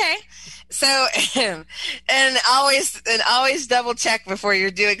 No, it's okay. So, and always double check before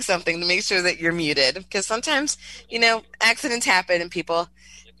you're doing something to make sure that you're muted, because sometimes, accidents happen and people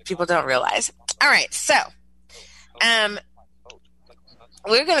don't realize. All right. So,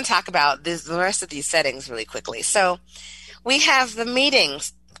 we're going to talk about the rest of these settings really quickly. So we have the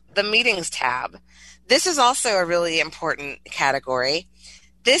meetings tab. This is also a really important category.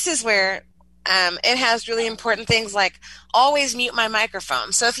 This is where it has really important things like always mute my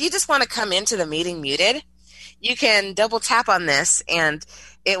microphone. So if you just want to come into the meeting muted, you can double tap on this and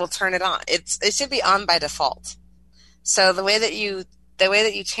it will turn it on. It should be on by default. So the way that you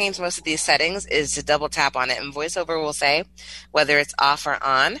change most of these settings is to double tap on it, and VoiceOver will say whether it's off or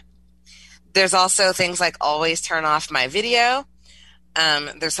on. There's also things like always turn off my video.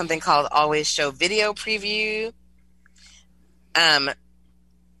 There's something called always show video preview.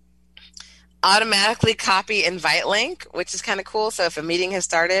 Automatically copy invite link, which is kind of cool. So if a meeting has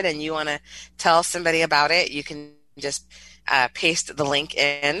started and you want to tell somebody about it, you can just paste the link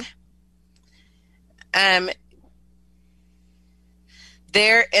in.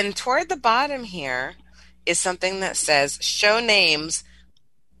 There and toward the bottom here is something that says show names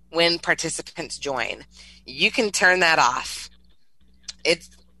when participants join. You can turn that off.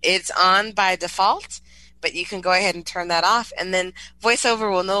 It's on by default, but you can go ahead and turn that off, and then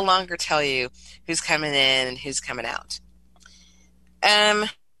VoiceOver will no longer tell you who's coming in and who's coming out.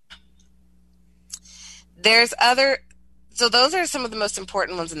 So those are some of the most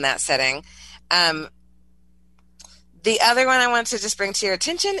important ones in that setting. The other one I want to just bring to your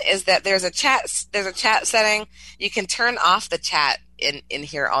attention is that there's a chat setting. You can turn off the chat in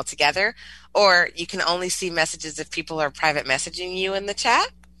here altogether, or you can only see messages if people are private messaging you in the chat,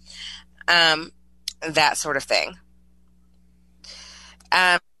 that sort of thing.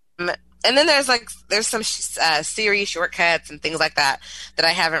 And then there's some Siri shortcuts and things like that I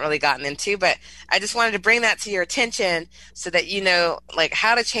haven't really gotten into, but I just wanted to bring that to your attention so that you know, like,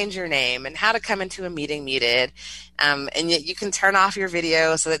 how to change your name and how to come into a meeting muted, and yet you can turn off your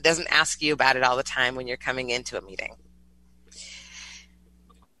video so that it doesn't ask you about it all the time when you're coming into a meeting.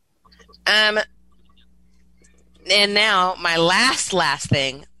 And now my last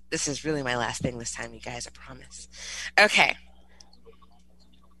thing. This is really my last thing this time, you guys, I promise. Okay.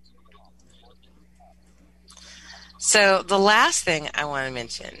 So the last thing I want to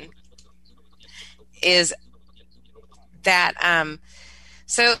mention is that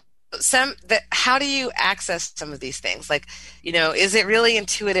how do you access some of these things? Like, you know, is it really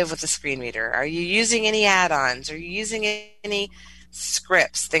intuitive with a screen reader? Are you using any add-ons? Are you using any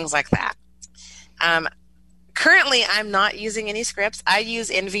scripts? Things like that. Currently, I'm not using any scripts. I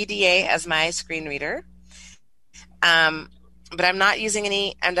use NVDA as my screen reader. But I'm not using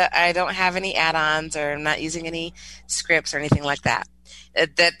any, and I don't have any add-ons, or I'm not using any scripts or anything like that.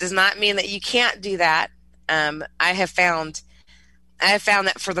 That does not mean that you can't do that. I have found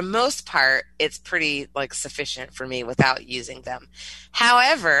that for the most part, it's pretty sufficient for me without using them.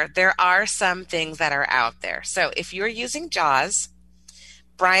 However, there are some things that are out there. So if you're using JAWS,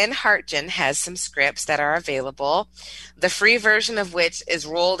 Brian Hartgen has some scripts that are available, the free version of which is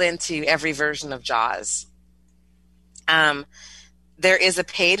rolled into every version of JAWS. There is a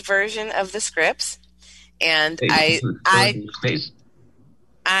paid version of the scripts, and I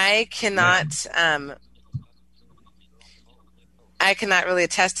cannot really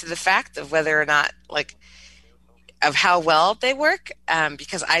attest to the fact of whether or not of how well they work,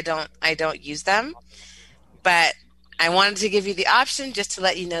 because I don't use them, but I wanted to give you the option just to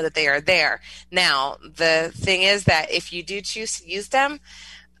let you know that they are there. Now, the thing is that if you do choose to use them,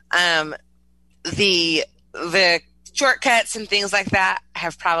 the shortcuts and things like that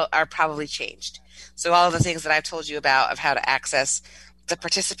are probably changed. So all of the things that I've told you about of how to access the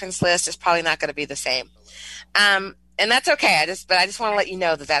participants list is probably not going to be the same. And that's okay. I just want to let you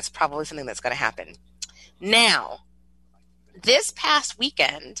know that that's probably something that's going to happen. Now, this past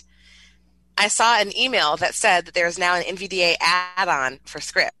weekend, I saw an email that said that there's now an NVDA add-on for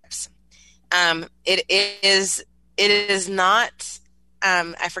scripts. It is not,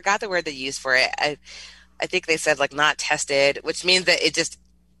 I forgot the word they used for it. I think they said not tested, which means that it just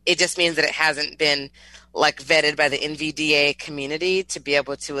means that it hasn't been vetted by the NVDA community to be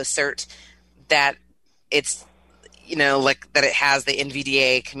able to assert that it's, that it has the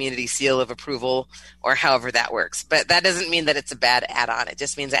NVDA community seal of approval, or however that works. But that doesn't mean that it's a bad add-on. It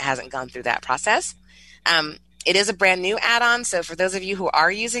just means it hasn't gone through that process. It is a brand new add-on. So for those of you who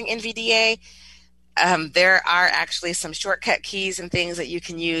are using NVDA, there are actually some shortcut keys and things that you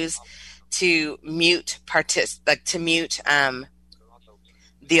can use to mute the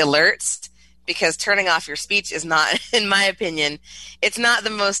alerts, because turning off your speech is not, in my opinion, it's not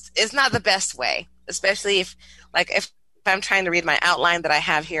the best way, especially if I'm trying to read my outline that I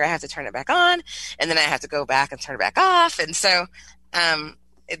have here, I have to turn it back on, and then I have to go back and turn it back off. And so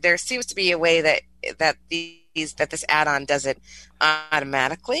there seems to be a way that this add-on does it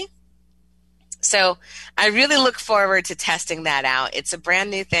automatically. So I really look forward to testing that out. It's a brand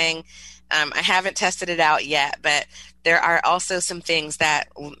new thing. I haven't tested it out yet, but there are also some things that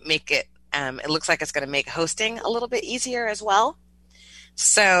make it, it looks like it's going to make hosting a little bit easier as well.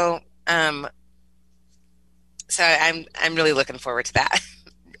 So, I'm really looking forward to that.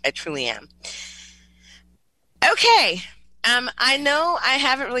 I truly am. Okay. I know I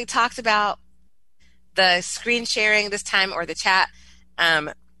haven't really talked about the screen sharing this time, or the chat,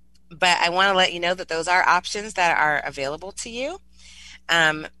 but I want to let you know that those are options that are available to you.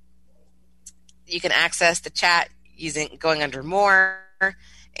 You can access the chat going under More,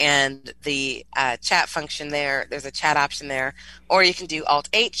 and the chat function there. There's a chat option there, or you can do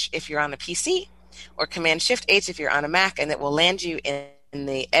Alt-H if you're on a PC, or Command-Shift-H if you're on a Mac, and it will land you in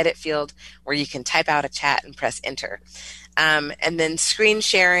the edit field where you can type out a chat and press enter. And then screen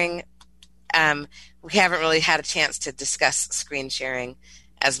sharing, we haven't really had a chance to discuss screen sharing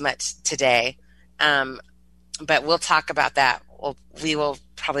as much today, but we'll talk about that. We will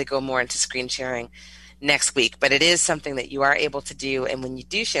probably go more into screen sharing next week, but it is something that you are able to do, and when you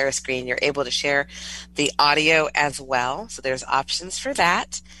do share a screen, you're able to share the audio as well, so there's options for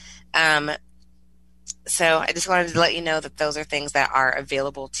that. So I just wanted to let you know that those are things that are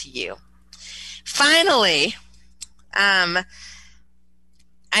available to you. Finally, I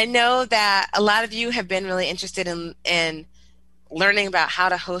know that a lot of you have been really interested in learning about how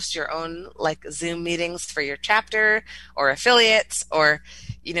to host your own like Zoom meetings for your chapter or affiliates, or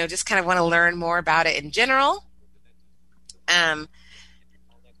just kind of want to learn more about it in general. And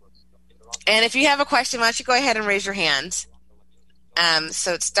if you have a question, why don't you go ahead and raise your hand?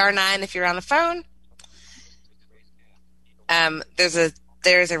 So it's *9 if you're on the phone. There's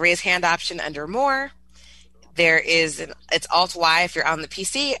a raise hand option under more. It's Alt-Y if you're on the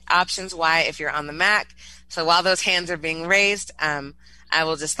PC, Options-Y if you're on the Mac. So while those hands are being raised, I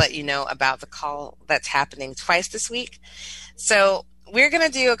will just let you know about the call that's happening twice this week. So we're going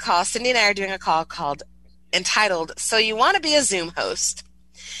to do a call. Cindy and I are doing a call entitled, So You Want to Be a Zoom Host?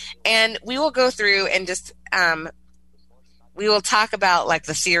 And we will go through and just we will talk about like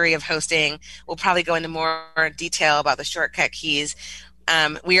the theory of hosting. We'll probably go into more detail about the shortcut keys.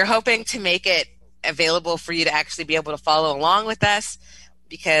 We are hoping to make it available for you to actually be able to follow along with us,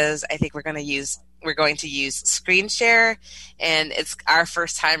 because I think we're going to use screen share, and it's our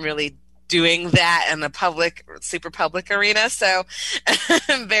first time really doing that in the super public arena. So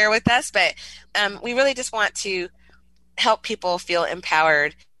bear with us, but we really just want to help people feel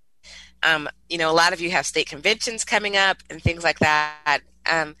empowered. A lot of you have state conventions coming up and things like that.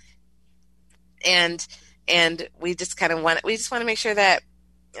 And we just want to make sure that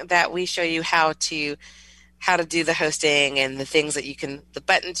we show you how to do the hosting and the things that the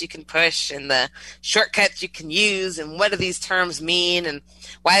buttons you can push and the shortcuts you can use, and what do these terms mean, and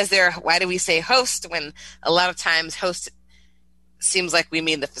why do we say host when a lot of times host seems like we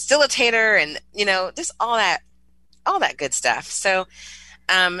mean the facilitator, and just all that good stuff. So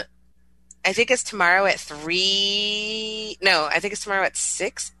I think it's tomorrow at 3. No, I think it's tomorrow at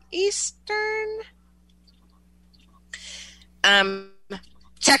 6 Eastern.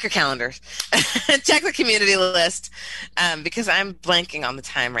 Check your calendars. Check the community list, because I'm blanking on the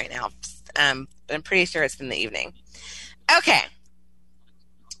time right now. But I'm pretty sure it's in the evening. Okay.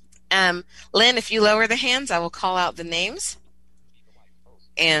 Lynn, if you lower the hands, I will call out the names.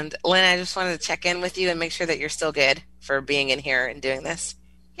 And Lynn, I just wanted to check in with you and make sure that you're still good for being in here and doing this.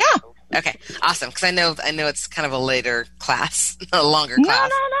 Yeah. Okay, awesome. Because I know it's kind of a later class, a longer class.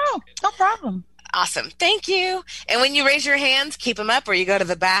 No problem. Awesome. Thank you. And when you raise your hands, keep them up or you go to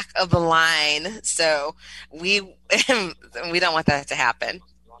the back of the line. So we don't want that to happen.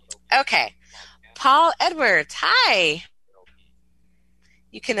 Okay. Paul Edwards, hi.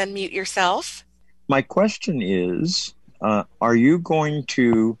 You can unmute yourself. My question is, are you going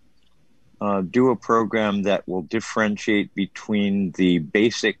to do a program that will differentiate between the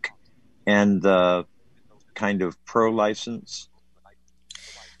basic and the kind of pro license?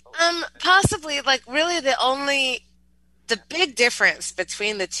 Possibly. Like, really, the big difference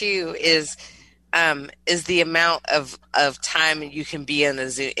between the two is the amount of time you can be in a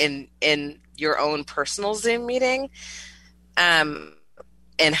Zoom, in your own personal Zoom meeting, and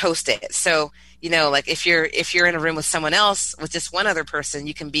host it. So, like if you're in a room with someone else, with just one other person,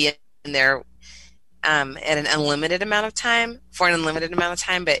 you can be in there at an unlimited amount of time,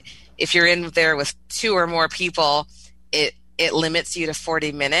 but if you're in there with 2 or more people, it limits you to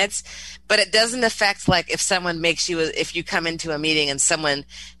 40 minutes, but it doesn't affect, like, if someone if you come into a meeting and someone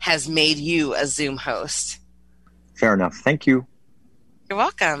has made you a Zoom host. Fair enough. Thank you. You're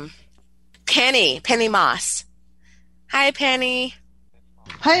welcome. Penny Moss. Hi, Penny.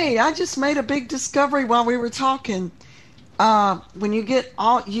 Hey, I just made a big discovery while we were talking. When you get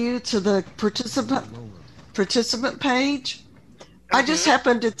Alt U to the participant page, I just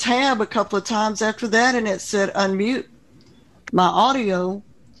happened to tab a couple of times after that, and it said unmute my audio,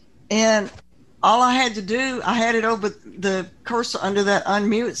 and all I had to do, I had it over the cursor under that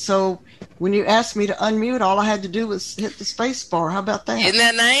unmute, so when you asked me to unmute, all I had to do was hit the space bar. How about that? Isn't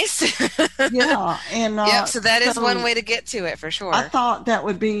that nice? Yeah. And yep, so that is one way to get to it, for sure. I thought that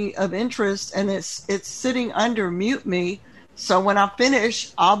would be of interest, and it's sitting under mute me, so when I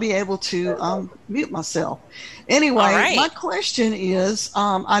finish, I'll be able to mute myself. Anyway, right. My question is,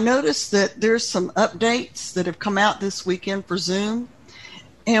 I noticed that there's some updates that have come out this weekend for Zoom.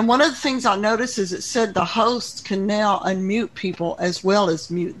 And one of the things I noticed is it said the host can now unmute people as well as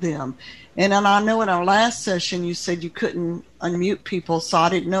mute them. And then I know in our last session you said you couldn't unmute people, so I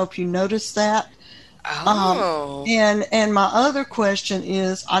didn't know if you noticed that. Oh. And my other question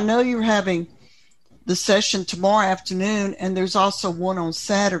is, I know you're having the session tomorrow afternoon, and there's also one on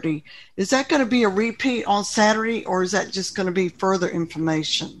Saturday. Is that going to be a repeat on Saturday, or is that just going to be further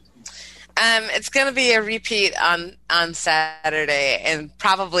information? It's going to be a repeat on Saturday, and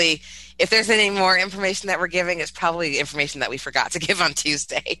probably if there's any more information that we're giving, it's probably information that we forgot to give on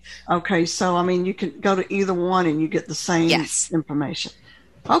Tuesday. Okay, so I mean, you can go to either one and you get the same information.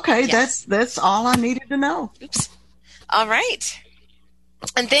 Okay, Yes. that's all I needed to know. Oops. All right,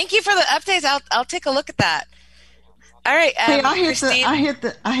 and thank you for the updates. I'll take a look at that. All right, Hey, Christine. I hit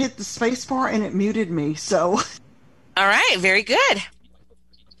the space bar and it muted me. So, All right, very good.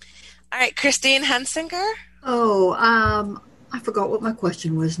 All right, Christine Hunsinger. Oh, I forgot what my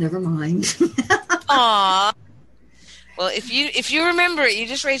question was. Never mind. Aw. Well, if you remember it, you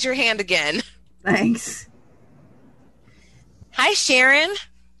just raise your hand again. Thanks. Hi, Sharon.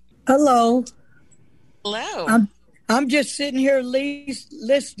 Hello. Hello. I'm just sitting here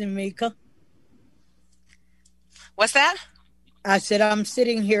listening, Mika. What's that? I said I'm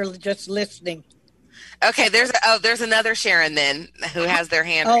sitting here just listening. Okay, there's another Sharon then who has their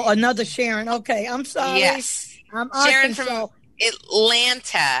hand Oh, raised. another Sharon. Okay, I'm sorry. Yes. I'm Sharon Arkansas. from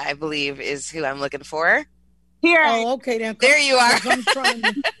Atlanta, I believe, is who I'm looking for. Here. Oh, okay then. There you are. I'm trying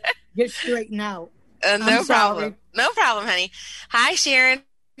to get straightened out. No I'm problem. sorry. No problem, honey. Hi, Sharon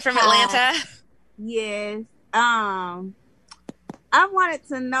from Atlanta. Yes. I wanted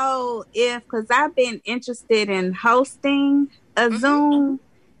to know because I've been interested in hosting a Zoom,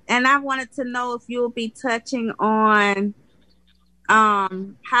 and I wanted to know if you'll be touching on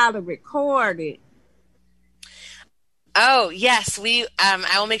how to record it. Oh yes,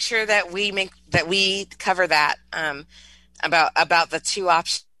 I will make sure that we cover that about the two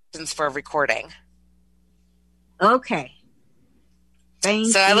options for recording. Okay. Thank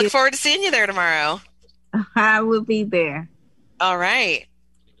you. So I look forward to seeing you there tomorrow. I will be there. All right.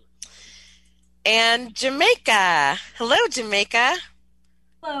 And Jamaica. Hello, Jamaica.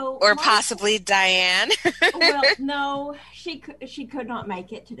 Hello. Or possibly Diane. Well, no, she could not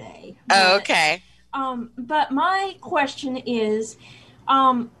make it today. Oh, okay. But my question is,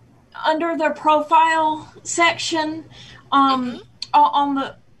 under the profile section, on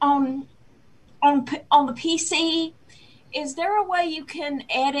the PC, is there a way you can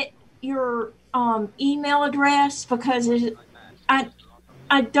edit your email address? Because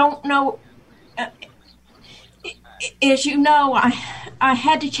I don't know. As you know, I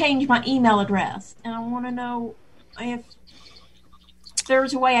had to change my email address, and I want to know if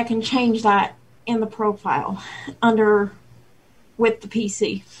there's a way I can change that in the profile with the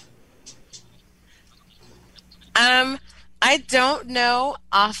PC. I don't know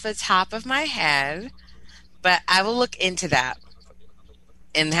off the top of my head, but I will look into that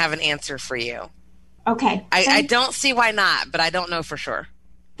and have an answer for you. Okay. I don't see why not, but I don't know for sure.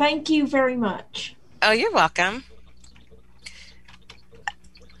 Thank you very much. Oh, you're welcome.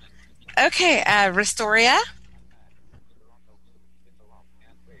 Okay, Restoria.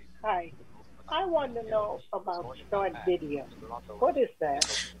 Hi. I want to know about Start Video. What is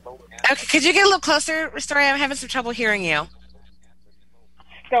that? Okay, could you get a little closer, Restoria? I'm having some trouble hearing you.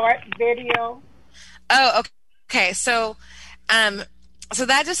 Start Video. Oh, okay. So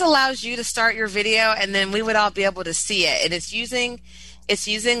that just allows you to start your video, and then we would all be able to see it. And it's using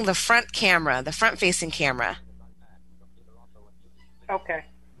the front camera, the front-facing camera. Okay.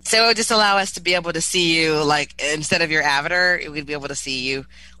 So it would just allow us to be able to see you, like, instead of your avatar, we'd be able to see you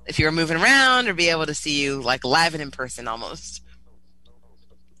if you were moving around, or be able to see you, like, live and in person almost.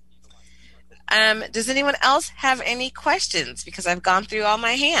 Does anyone else have any questions? Because I've gone through all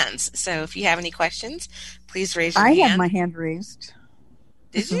my hands. So if you have any questions, please raise your hand. I have my hand raised.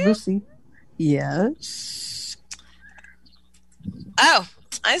 Did you? Lucy. Yes. Oh,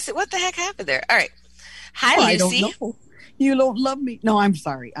 I see. What the heck happened there? All right. Hi, Lucy. I don't know. You don't love me. No, I'm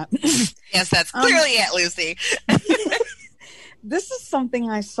sorry. Yes, that's clearly it, Lucy. This is something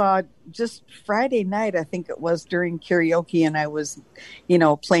I saw just Friday night, I think it was, during karaoke, and I was,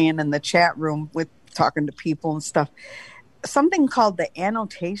 playing in the chat room with talking to people and stuff. Something called the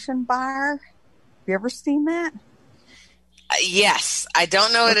annotation bar. Have you ever seen that? Yes. I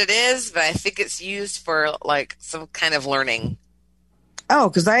don't know what it is, but I think it's used for, like, some kind of learning. Oh,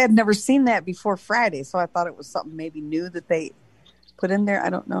 because I had never seen that before Friday, so I thought it was something maybe new that they put in there. I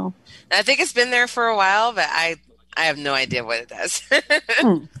don't know. I think it's been there for a while, but I have no idea what it does.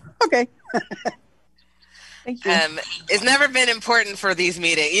 Okay. Thank you. It's never been important for these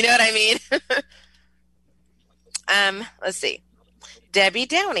meetings. You know what I mean? Let's see. Debbie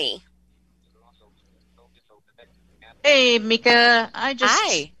Downey. Hey, Mika.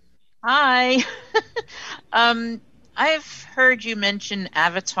 Hi. Hi. I've heard you mention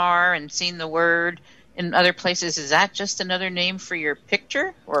avatar and seen the word in other places. Is that just another name for your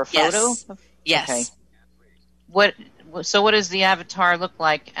picture or a photo? Yes. Okay. So what does the avatar look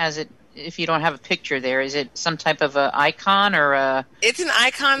like as it if you don't have a picture there? Is it some type of a icon or a? It's an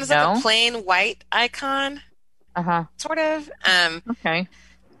icon. It's like a plain white icon. Sort of. Okay.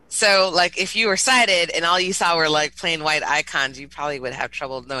 So, like, if you were sighted and all you saw were like plain white icons, you probably would have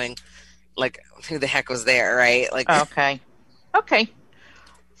trouble knowing, like, who the heck was there, right? Like. Okay.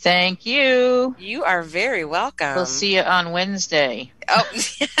 Thank you. You are very welcome. We'll see you on Wednesday. Oh,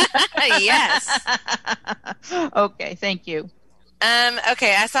 yes. Okay, thank you.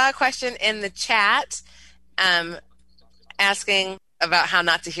 Okay, I saw a question in the chat asking about how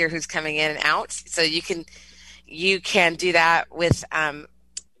not to hear who's coming in and out. So you can do that with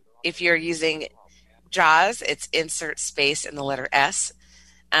if you're using JAWS, it's insert space in the letter S.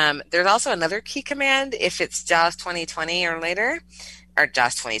 There's also another key command if it's JAWS 2020 or later. Or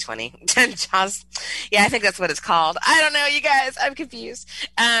JAWS 2020. JAWS. Yeah, I think that's what it's called. I don't know, you guys. I'm confused.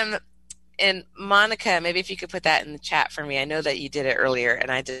 And Monica, maybe if you could put that in the chat for me. I know that you did it earlier,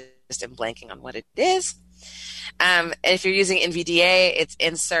 and I just am blanking on what it is. If you're using NVDA, it's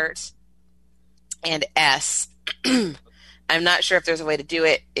insert and S. I'm not sure if there's a way to do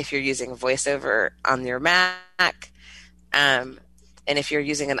it if you're using VoiceOver on your Mac. And if you're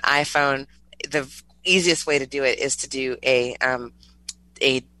using an iPhone, the easiest way to do it is to do a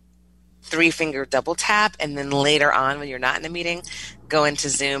 3-finger double tap, and then later on when you're not in the meeting, go into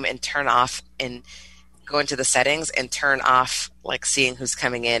Zoom and turn off and go into the settings and turn off like seeing who's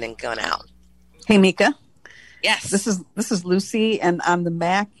coming in and going out. Hey, Mika. Yes. This is Lucy, and on the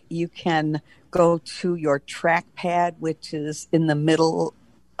Mac you can go to your trackpad, which is in the middle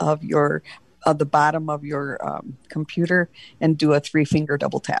of the bottom of your computer, and do a 3-finger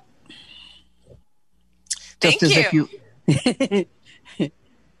double tap. Thank you. Yep.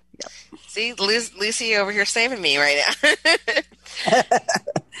 See, Lucy over here saving me right now.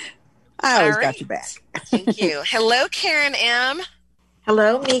 I always got your back. Thank you. Hello, Karen M.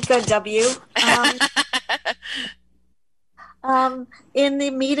 Hello, Mika W. In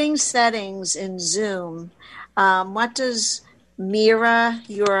the meeting settings in Zoom, what does mirror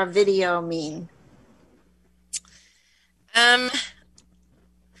your video mean?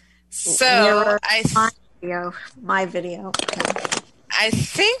 So my video. I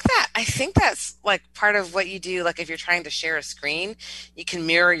think that's like part of what you do. Like if you're trying to share a screen, you can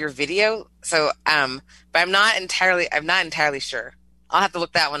mirror your video. So, but I'm not entirely sure. I'll have to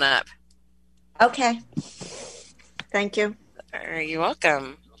look that one up. Okay. Thank you. You're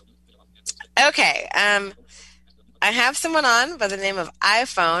welcome. Okay. I have someone on by the name of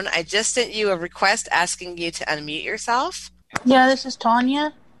iPhone. I just sent you a request asking you to unmute yourself. Yeah, this is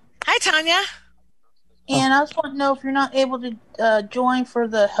Tanya. Hi, Tanya. And I just want to know if you're not able to join for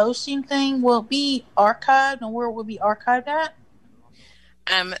the hosting thing, will it be archived, and where it will be archived at?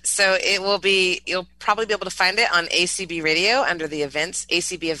 So you'll probably be able to find it on ACB Radio under the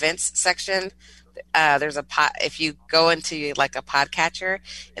ACB events section. There's if you go into like a podcatcher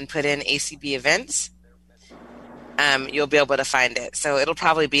and put in ACB events, you'll be able to find it. So it'll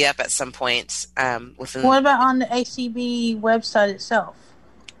probably be up at some point within. What about on the ACB website itself?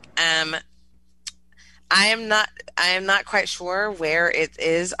 I am not quite sure where it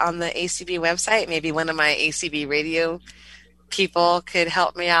is on the ACB website. Maybe one of my ACB Radio people could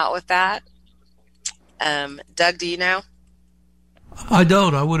help me out with that. Doug, do you know? I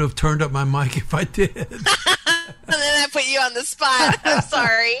don't. I would have turned up my mic if I did. And then I put you on the spot. I'm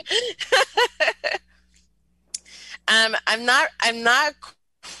sorry. I'm not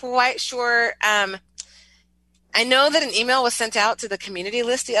quite sure. I know that an email was sent out to the community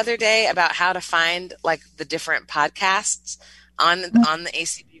list the other day about how to find like the different podcasts on the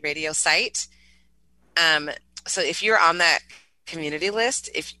ACB Radio site. So if you're on that community list,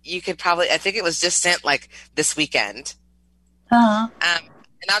 if you could I think it was just sent like this weekend. Uh-huh.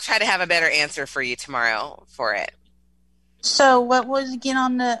 And I'll try to have a better answer for you tomorrow for it. So what was again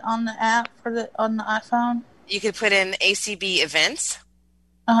on the app on the iPhone? You could put in ACB events.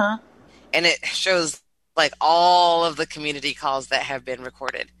 Uh-huh. And it shows like all of the community calls that have been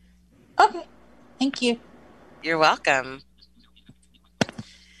recorded. Okay. Thank you. You're welcome. All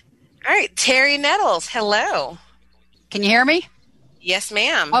right, Terry Nettles, hello. Can you hear me? Yes,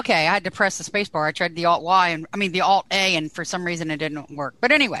 ma'am. Okay, I had to press the space bar. I tried the the Alt A, and for some reason it didn't work.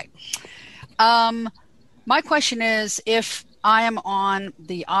 But anyway, my question is, if I am on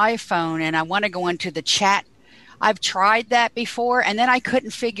the iPhone and I want to go into the chat, I've tried that before, and then I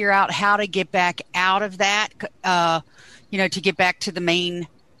couldn't figure out how to get back out of that, to get back to the main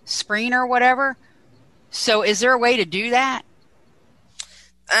screen or whatever. So is there a way to do that?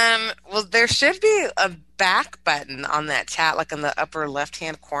 Well, there should be a back button on that chat, like in the upper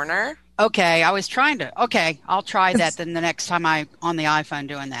left-hand corner. Okay, I'll try that then the next time I'm on the iPhone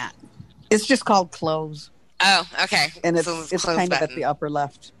doing that. It's just called close. Oh, okay. And it's close kind button. of at the upper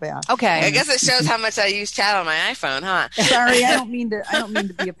left. Yeah. Okay. I guess it shows how much I use chat on my iPhone, huh? Sorry, I don't mean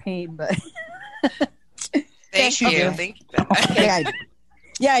to be a pain, but Thank you. Thank you.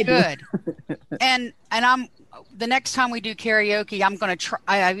 Yeah, I do. Good. and I'm the next time we do karaoke, I'm going to try.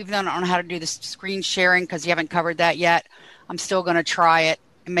 I even don't know how to do the screen sharing because you haven't covered that yet. I'm still going to try it,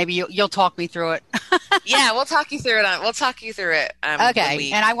 and maybe you'll talk me through it. Yeah, we'll talk you through it. We'll talk you through it.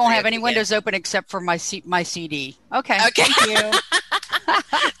 Okay, and I won't have any windows open except for my CD. Okay. Thank you.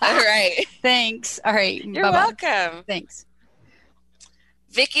 All right. Thanks. All right. You're welcome. Thanks.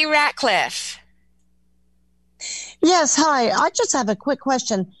 Vicki Ratcliffe. Yes, hi. I just have a quick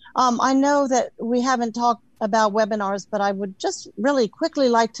question. I know that we haven't talked about webinars, but I would just really quickly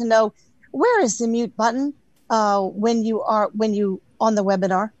like to know, where is the mute button when you on the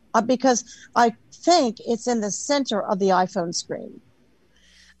webinar? Because I think it's in the center of the iPhone screen.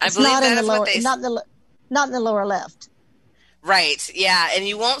 I believe not that in the is lower, what they not in the lower left. Right. Yeah, and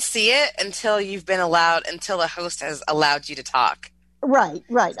you won't see it until a host has allowed you to talk. Right.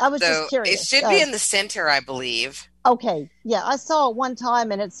 I was just curious. It should be in the center, I believe. Okay. Yeah, I saw it one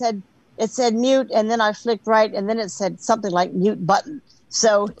time and it said mute, and then I flicked right, and then it said something like mute button.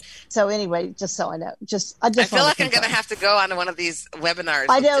 So anyway, just so I know, I feel like I'm going to have to go on to one of these webinars.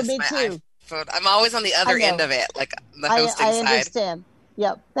 I know, me too. iPhone. I'm always on the other end of it, like the hosting side. I understand.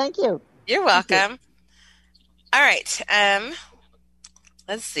 Yep. Thank you. You're welcome. All right.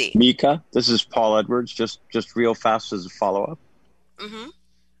 Let's see. Mika, this is Paul Edwards. Just real fast as a follow-up. Mm-hmm.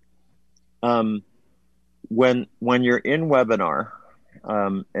 When you're in webinar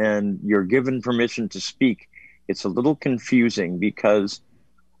and you're given permission to speak, it's a little confusing because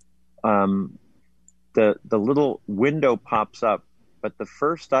the little window pops up, but the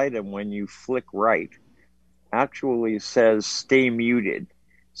first item when you flick right actually says stay muted.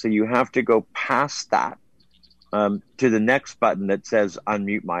 So you have to go past that to the next button that says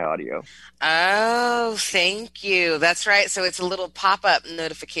unmute my audio. Oh, thank you. That's right. So it's a little pop-up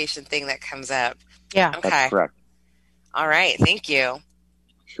notification thing that comes up. Yeah. Okay. That's correct. All right. Thank you.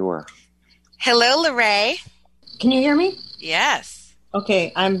 Sure. Hello, Lorraine. Can you hear me? Yes.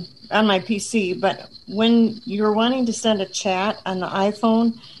 Okay, I'm on my PC, but when you're wanting to send a chat on the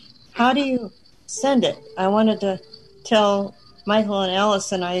iPhone, how do you send it? I wanted to tell Michael and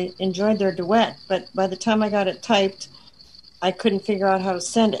Allison I enjoyed their duet, but by the time I got it typed, I couldn't figure out how to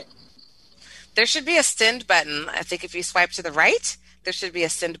send it. There should be a send button. I think if you swipe to the right, there should be a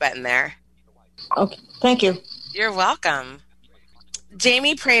send button there. Okay, thank you. You're welcome.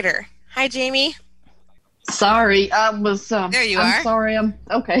 Jamie Prater. Hi, Jamie. Sorry, I was. There you I'm are. Sorry, I'm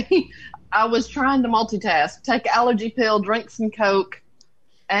okay. I was trying to multitask. Take an allergy pill, drink some Coke,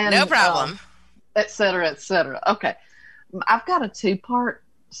 and no problem. Et cetera, et cetera. Okay, I've got a two-part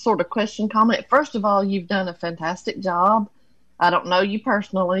sort of question comment. First of all, you've done a fantastic job. I don't know you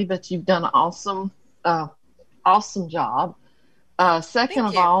personally, but you've done an awesome job. Second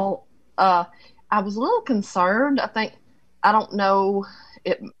of all, I was a little concerned. I don't know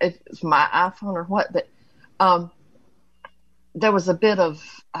if it's my iPhone or what, but there was a bit of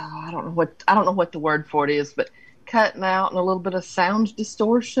I don't know what the word for it is, but cutting out and a little bit of sound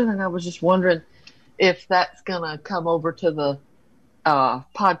distortion, and I was just wondering if that's going to come over to the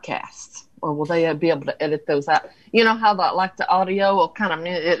podcasts, or will they be able to edit those out? You know how the audio will kind of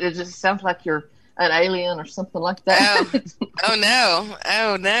it just sounds like you're an alien or something like that.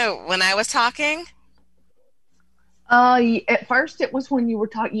 Oh no! When I was talking. At first it was when you were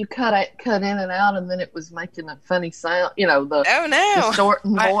talking, you cut in and out, and then it was making a funny sound, the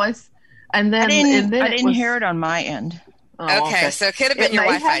distorting voice. And then I didn't hear it on my end. Oh, okay, so it could have been your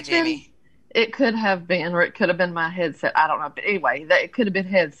Wi-Fi, Jamie. It could have been, or it could have been my headset. I don't know. But anyway, it could have been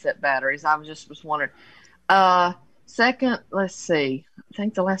headset batteries. I was wondering. Second, let's see. I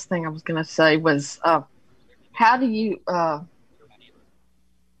think the last thing I was going to say was, how do you,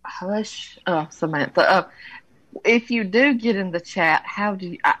 Samantha, if you do get in the chat, how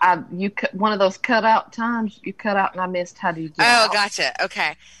do you one of those cut out times you cut out and I missed, how do you get out? Gotcha.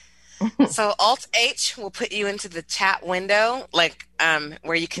 Okay. So Alt-H will put you into the chat window, like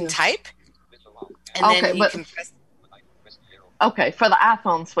where you can type. And then you can press. Okay, for the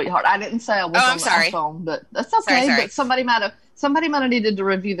iPhone, sweetheart. I didn't say I was on the iPhone, but that's okay. Sorry. But somebody might have needed to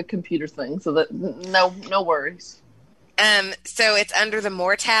review the computer thing, so that no worries. So it's under the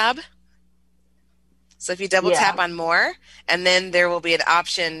More tab. So if you double tap on More, and then there will be an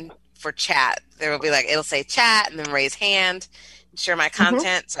option for chat. There will be it'll say chat and then raise hand, share my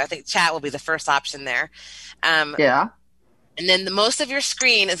content. So I think chat will be the first option there. And And then most of your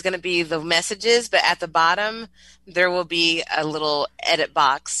screen is going to be the messages, but at the bottom there will be a little edit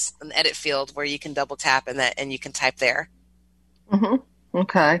box, an edit field where you can double tap and you can type there. Mm-hmm.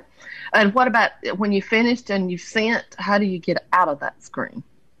 Okay. And what about when you finished and you sent, how do you get out of that screen?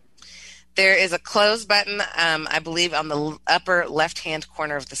 There is a close button, I believe, on the upper left-hand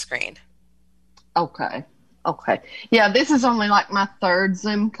corner of the screen. Okay. Yeah, this is only like my third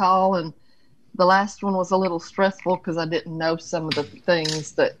Zoom call, and the last one was a little stressful because I didn't know some of the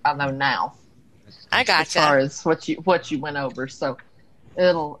things that I know now. I gotcha. As far as what you went over, so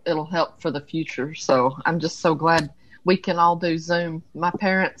it'll help for the future. So I'm just so glad we can all do Zoom. My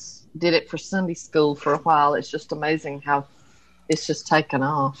parents did it for Sunday school for a while. It's just amazing how it's just taken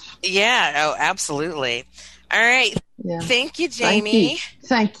off. Yeah. Oh, absolutely. All right. Yeah. Thank you, Jamie.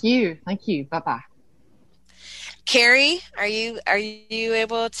 Thank you. Bye-bye. Carrie, are you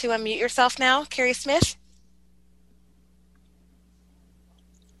able to unmute yourself now, Carrie Smith?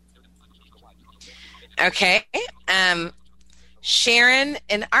 Okay. Sharon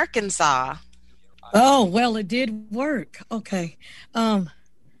in Arkansas. Oh, well, it did work. Okay.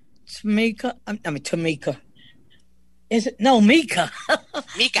 Tamika. Is it? No, Mika.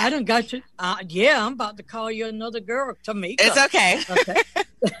 Mika. I done got you. Yeah, I'm about to call you another girl, Tamika. It's okay. Okay.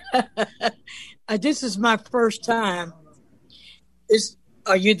 This is my first time.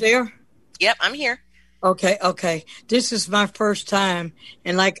 Are you there? Yep, I'm here. Okay. This is my first time,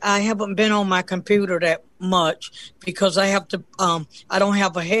 and I haven't been on my computer that much because I have to. I don't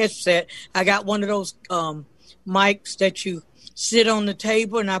have a headset. I got one of those mics that you sit on the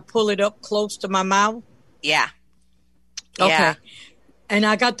table and I pull it up close to my mouth. Yeah. Okay. Yeah. And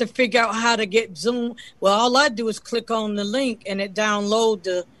I got to figure out how to get Zoom. Well, all I do is click on the link and it download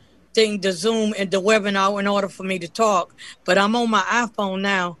the Zoom and the webinar in order for me to talk. But I'm on my iPhone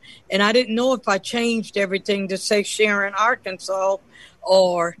now, and I didn't know if I changed everything to say Sharon, Arkansas,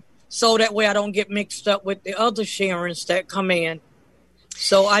 or so that way I don't get mixed up with the other Sharons that come in.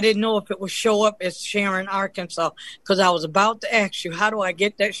 So I didn't know if it would show up as Sharon, Arkansas, because I was about to ask you, how do I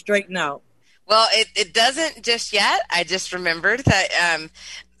get that straightened out? Well, it doesn't just yet. I just remembered that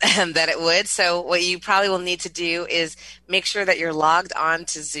that it would. So what you probably will need to do is make sure that you're logged on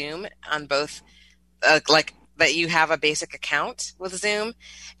to Zoom on both, that you have a basic account with Zoom.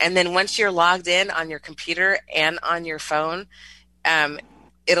 And then once you're logged in on your computer and on your phone,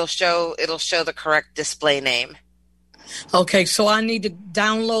 it'll show the correct display name. Okay, so I need to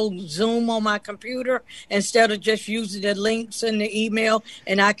download Zoom on my computer instead of just using the links in the email,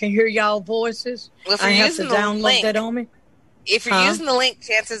 and I can hear y'all voices. Well, if I you're have to using the download link, that on me. If you're using the link,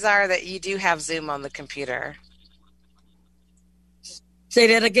 chances are that you do have Zoom on the computer. Say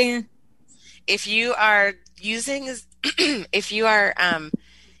that again. If you are using, if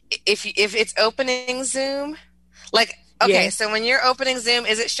it's opening Zoom, So when you're opening Zoom,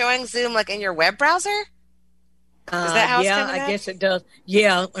 is it showing Zoom in your web browser? Is that how it's coming up? I guess it does.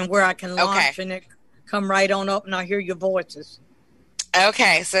 Yeah, and where I can launch and it come right on up and I hear your voices.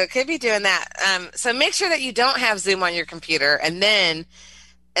 Okay, so it could be doing that. So make sure that you don't have Zoom on your computer, and then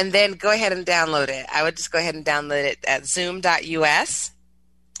go ahead and download it. I would just go ahead and download it at zoom.us.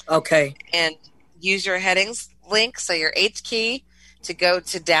 Okay. And use your headings link, so your H key to go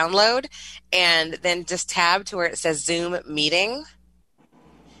to download, and then just tab to where it says Zoom meeting.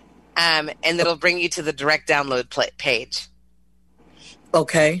 And it'll bring you to the direct download page.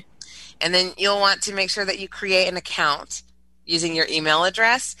 Okay. And then you'll want to make sure that you create an account using your email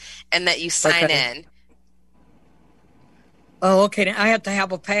address and that you sign in. Oh, okay. I have to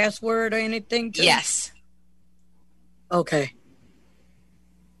have a password or anything? Yes. Okay.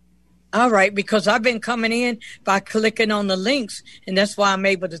 All right, because I've been coming in by clicking on the links, and that's why I'm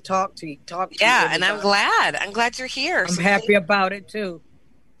able to talk to you. Yeah, and I'm glad. I'm glad you're here. I'm happy about it, too.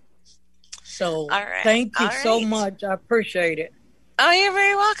 So thank you so much. I appreciate it. Oh, you're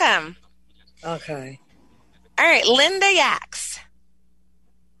very welcome. Okay. All right, Linda Yax.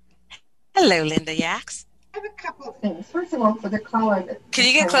 Hello, Linda Yax. I have a couple of things. First of all, for the caller. Can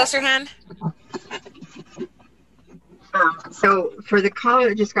you get closer, hon? So for the caller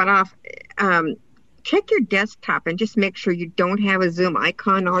that just got off, check your desktop and just make sure you don't have a Zoom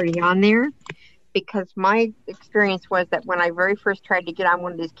icon already on there. Because my experience was that when I very first tried to get on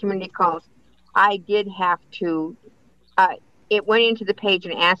one of these community calls, I did have to, it went into the page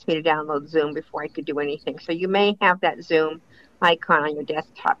and asked me to download Zoom before I could do anything. So you may have that Zoom icon on your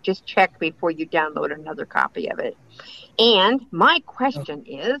desktop. Just check before you download another copy of it. And my question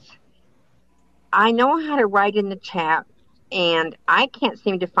is, I know how to write in the chat, and I can't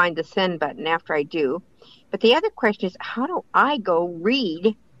seem to find the send button after I do. But the other question is, how do I go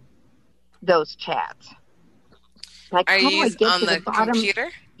read those chats? Like, Are how you do I get on to the bottom? computer?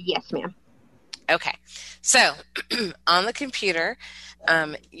 Yes, ma'am. Okay. So on the computer,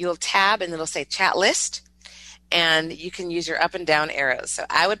 you'll tab and it'll say chat list, and you can use your up and down arrows. So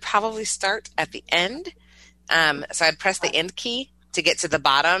I would probably start at the end. So I'd press the end key to get to the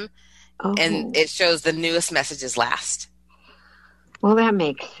bottom, and it shows the newest messages last. Well, that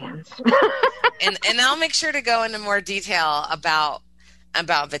makes sense. and I'll make sure to go into more detail about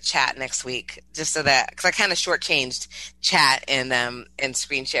the chat next week, just so that, because I kind of shortchanged chat and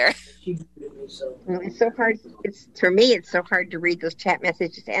screen share. It's so hard. For me, it's so hard to read those chat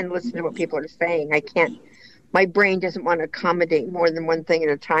messages and listen to what people are saying. I can't. My brain doesn't want to accommodate more than one thing at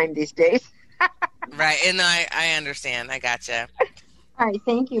a time these days. Right, and I understand. I gotcha. All right,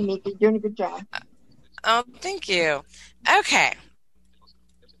 thank you, Mika. You're doing a good job. Oh, thank you. Okay.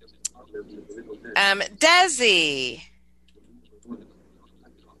 Desi.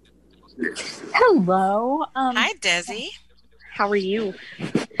 Hello. Hi, Desi. How are you?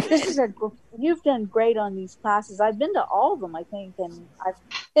 You've done great on these classes. I've been to all of them, I think, and I've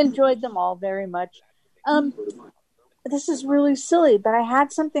enjoyed them all very much. This is really silly, but I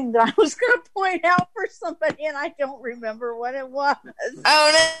had something that I was going to point out for somebody, and I don't remember what it was.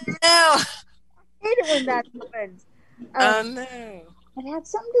 Oh, no. I hate it when that happens. Oh, no. It had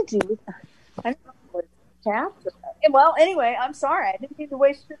something to do with, I don't know what tapped. Well, anyway, I'm sorry. I didn't mean to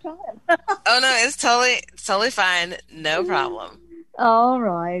waste your time. Oh, no, it's totally fine. No problem. All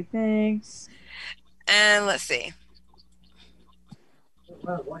right, thanks. And let's see.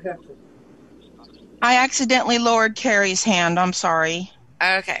 What happened? I accidentally lowered Carrie's hand. I'm sorry.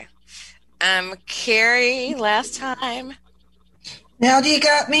 Okay. Carrie, last time. Now do you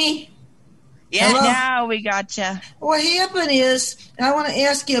got me? Yeah. Hello? Now we got you. What happened is, I want to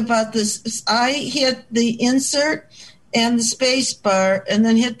ask you about this. I hit the insert and the space bar and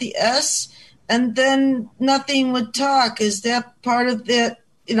then hit the S, and then nothing would talk. Is that part of that?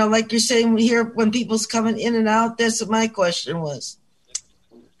 You know, like you're saying here, when people's coming in and out? That's what my question was.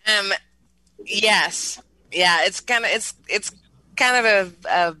 Yes. Yeah, it's kind of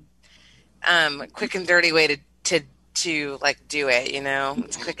a quick and dirty way to like do it, you know.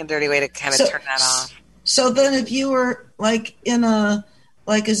 It's a quick and dirty way to kind of turn that off. So then if you were like in a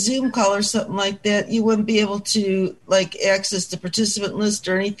Zoom call or something like that, you wouldn't be able to like access the participant list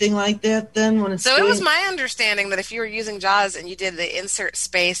or anything like that then when it's So it was my understanding that if you were using JAWS and you did the insert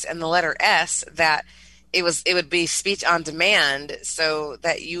space and the letter S, that it would be speech on demand, so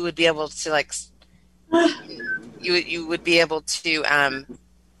that you would be able to like you would be able to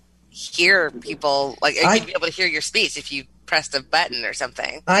hear people, like you'd be able to hear your speech if you pressed a button or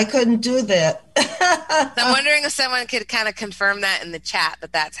something. I couldn't do that. So I'm wondering if someone could kind of confirm that in the chat,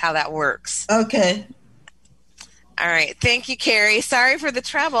 that that's how that works. Okay. All right. Thank you, Carrie. Sorry for the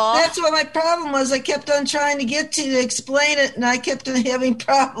trouble. That's what my problem was. I kept on trying to get to explain it, and I kept on having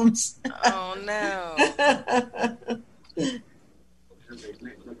problems. Oh, no.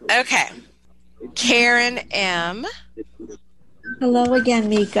 Okay. Karen M. Hello again,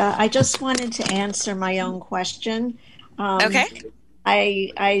 Mika. I just wanted to answer my own question. Okay.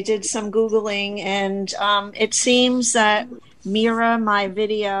 I did some Googling, and it seems that Mira, my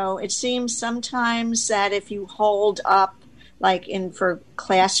video, it seems sometimes that if you hold up, like for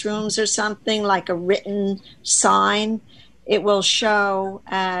classrooms or something, like a written sign, it will show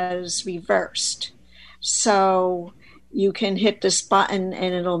as reversed. So you can hit this button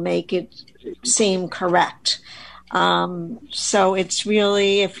and it'll make it seem correct. So it's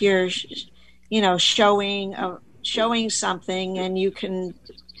really, if you're, showing something, and you can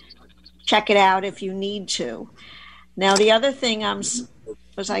check it out if you need to. Now, the other thing,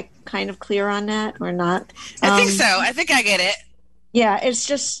 was I kind of clear on that or not? I think so. I think I get it. Yeah, it's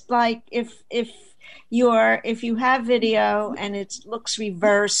just like if you have video and it looks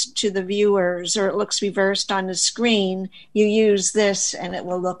reversed to the viewers, or it looks reversed on the screen, you use this and it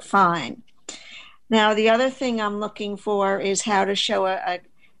will look fine. Now, the other thing I'm looking for is how to show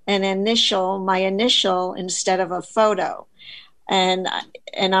my initial instead of a photo. And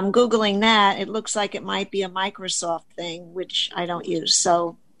I'm Googling that. It looks like it might be a Microsoft thing, which I don't use.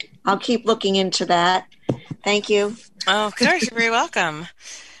 So I'll keep looking into that. Thank you. Oh, of course. You're very welcome.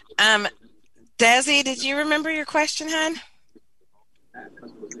 Desi, did you remember your question, hon?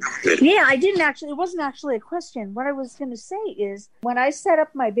 Yeah, I didn't actually. It wasn't actually a question. What I was going to say is, when I set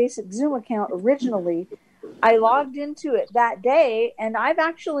up my basic Zoom account originally, I logged into it that day, and I've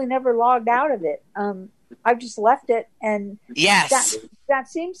actually never logged out of it. I've just left it, and yes, that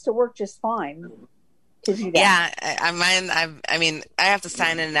seems to work just fine. to do that. Yeah, I mean, I have to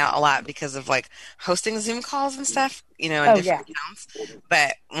sign in and out a lot because of like hosting Zoom calls and stuff, you know, in different accounts.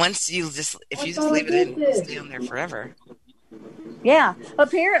 But once if you just leave it in, it'll stay on there forever. Yeah,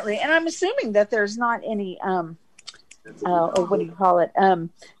 apparently. And I'm assuming that there's not any, or what do you call it?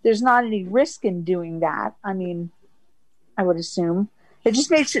 There's not any risk in doing that. I mean, I would assume. It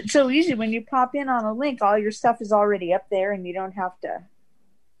just makes it so easy when you pop in on a link, all your stuff is already up there and you don't have to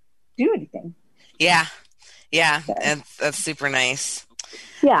do anything. Yeah. And that's super nice.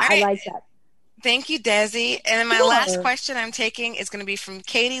 Yeah, right. I like that. Thank you, Desi. And my last question I'm taking is going to be from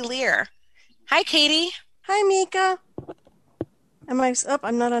Katie Lear. Hi, Katie. Hi, Mika. I'm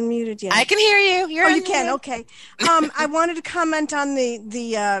not unmuted yet. I can hear you. You can. Okay. I wanted to comment on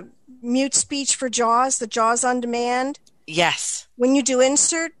the mute speech for JAWS, the JAWS on demand. Yes. When you do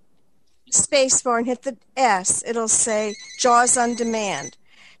insert spacebar and hit the S, it'll say JAWS on demand.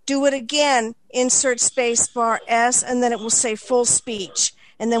 Do it again, insert spacebar S, and then it will say full speech.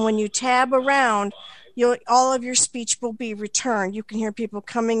 And then when you tab around, all of your speech will be returned. You can hear people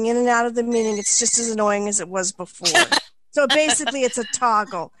coming in and out of the meeting. It's just as annoying as it was before. So basically, it's a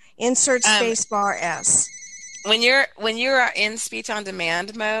toggle. Insert spacebar S. When you're in speech on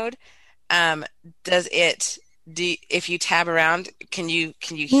demand mode, does it? If you tab around, can you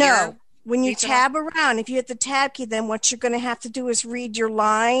hear? No. When you tab around, if you hit the tab key, then what you're going to have to do is read your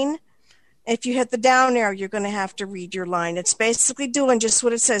line. If you hit the down arrow, you're going to have to read your line. It's basically doing just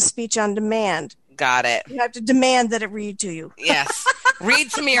what it says, speech on demand. Got it. You have to demand that it read to you. Yes. Read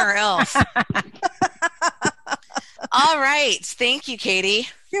to me or else. All right. Thank you, Katie.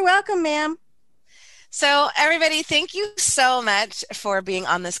 You're welcome, ma'am. So everybody, thank you so much for being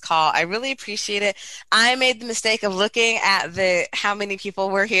on this call. I really appreciate it. I made the mistake of looking at how many people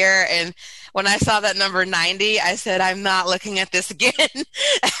were here, and when I saw that number 90, I said, I'm not looking at this again.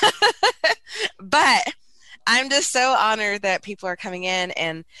 But I'm just so honored that people are coming in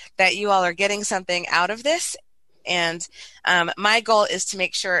and that you all are getting something out of this. And my goal is to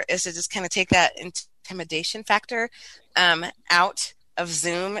just kind of take that intimidation factor out of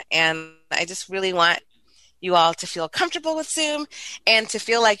Zoom, and I just really want you all to feel comfortable with Zoom and to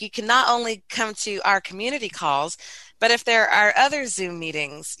feel like you can not only come to our community calls, but if there are other Zoom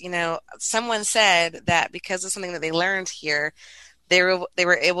meetings, you know, someone said that because of something that they learned here, they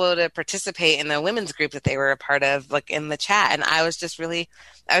were able to participate in the women's group that they were a part of, like in the chat, and I was just really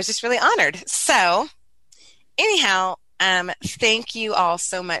honored. So anyhow, thank you all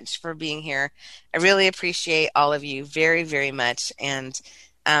so much for being here. I really appreciate all of you very, very much. And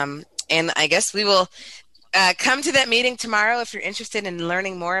I guess we will come to that meeting tomorrow if you're interested in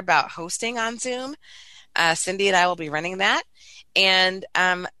learning more about hosting on Zoom. Cindy and I will be running that. And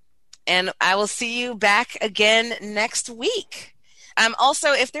I will see you back again next week.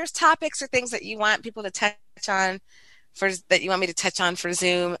 Also, if there's topics or things that you want people to touch on that you want me to touch on for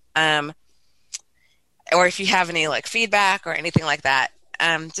Zoom, or if you have any like feedback or anything like that,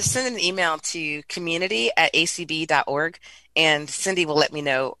 just send an email to community@acb.org, and Cindy will let me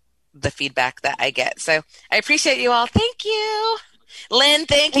know the feedback that I get. So I appreciate you all. Thank you. Lynn,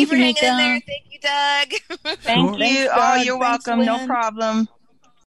 thank you for hanging in there. Thank you, Doug. Thank you. Thanks, Oh, Doug. you're Thanks, welcome. No Lynn. problem.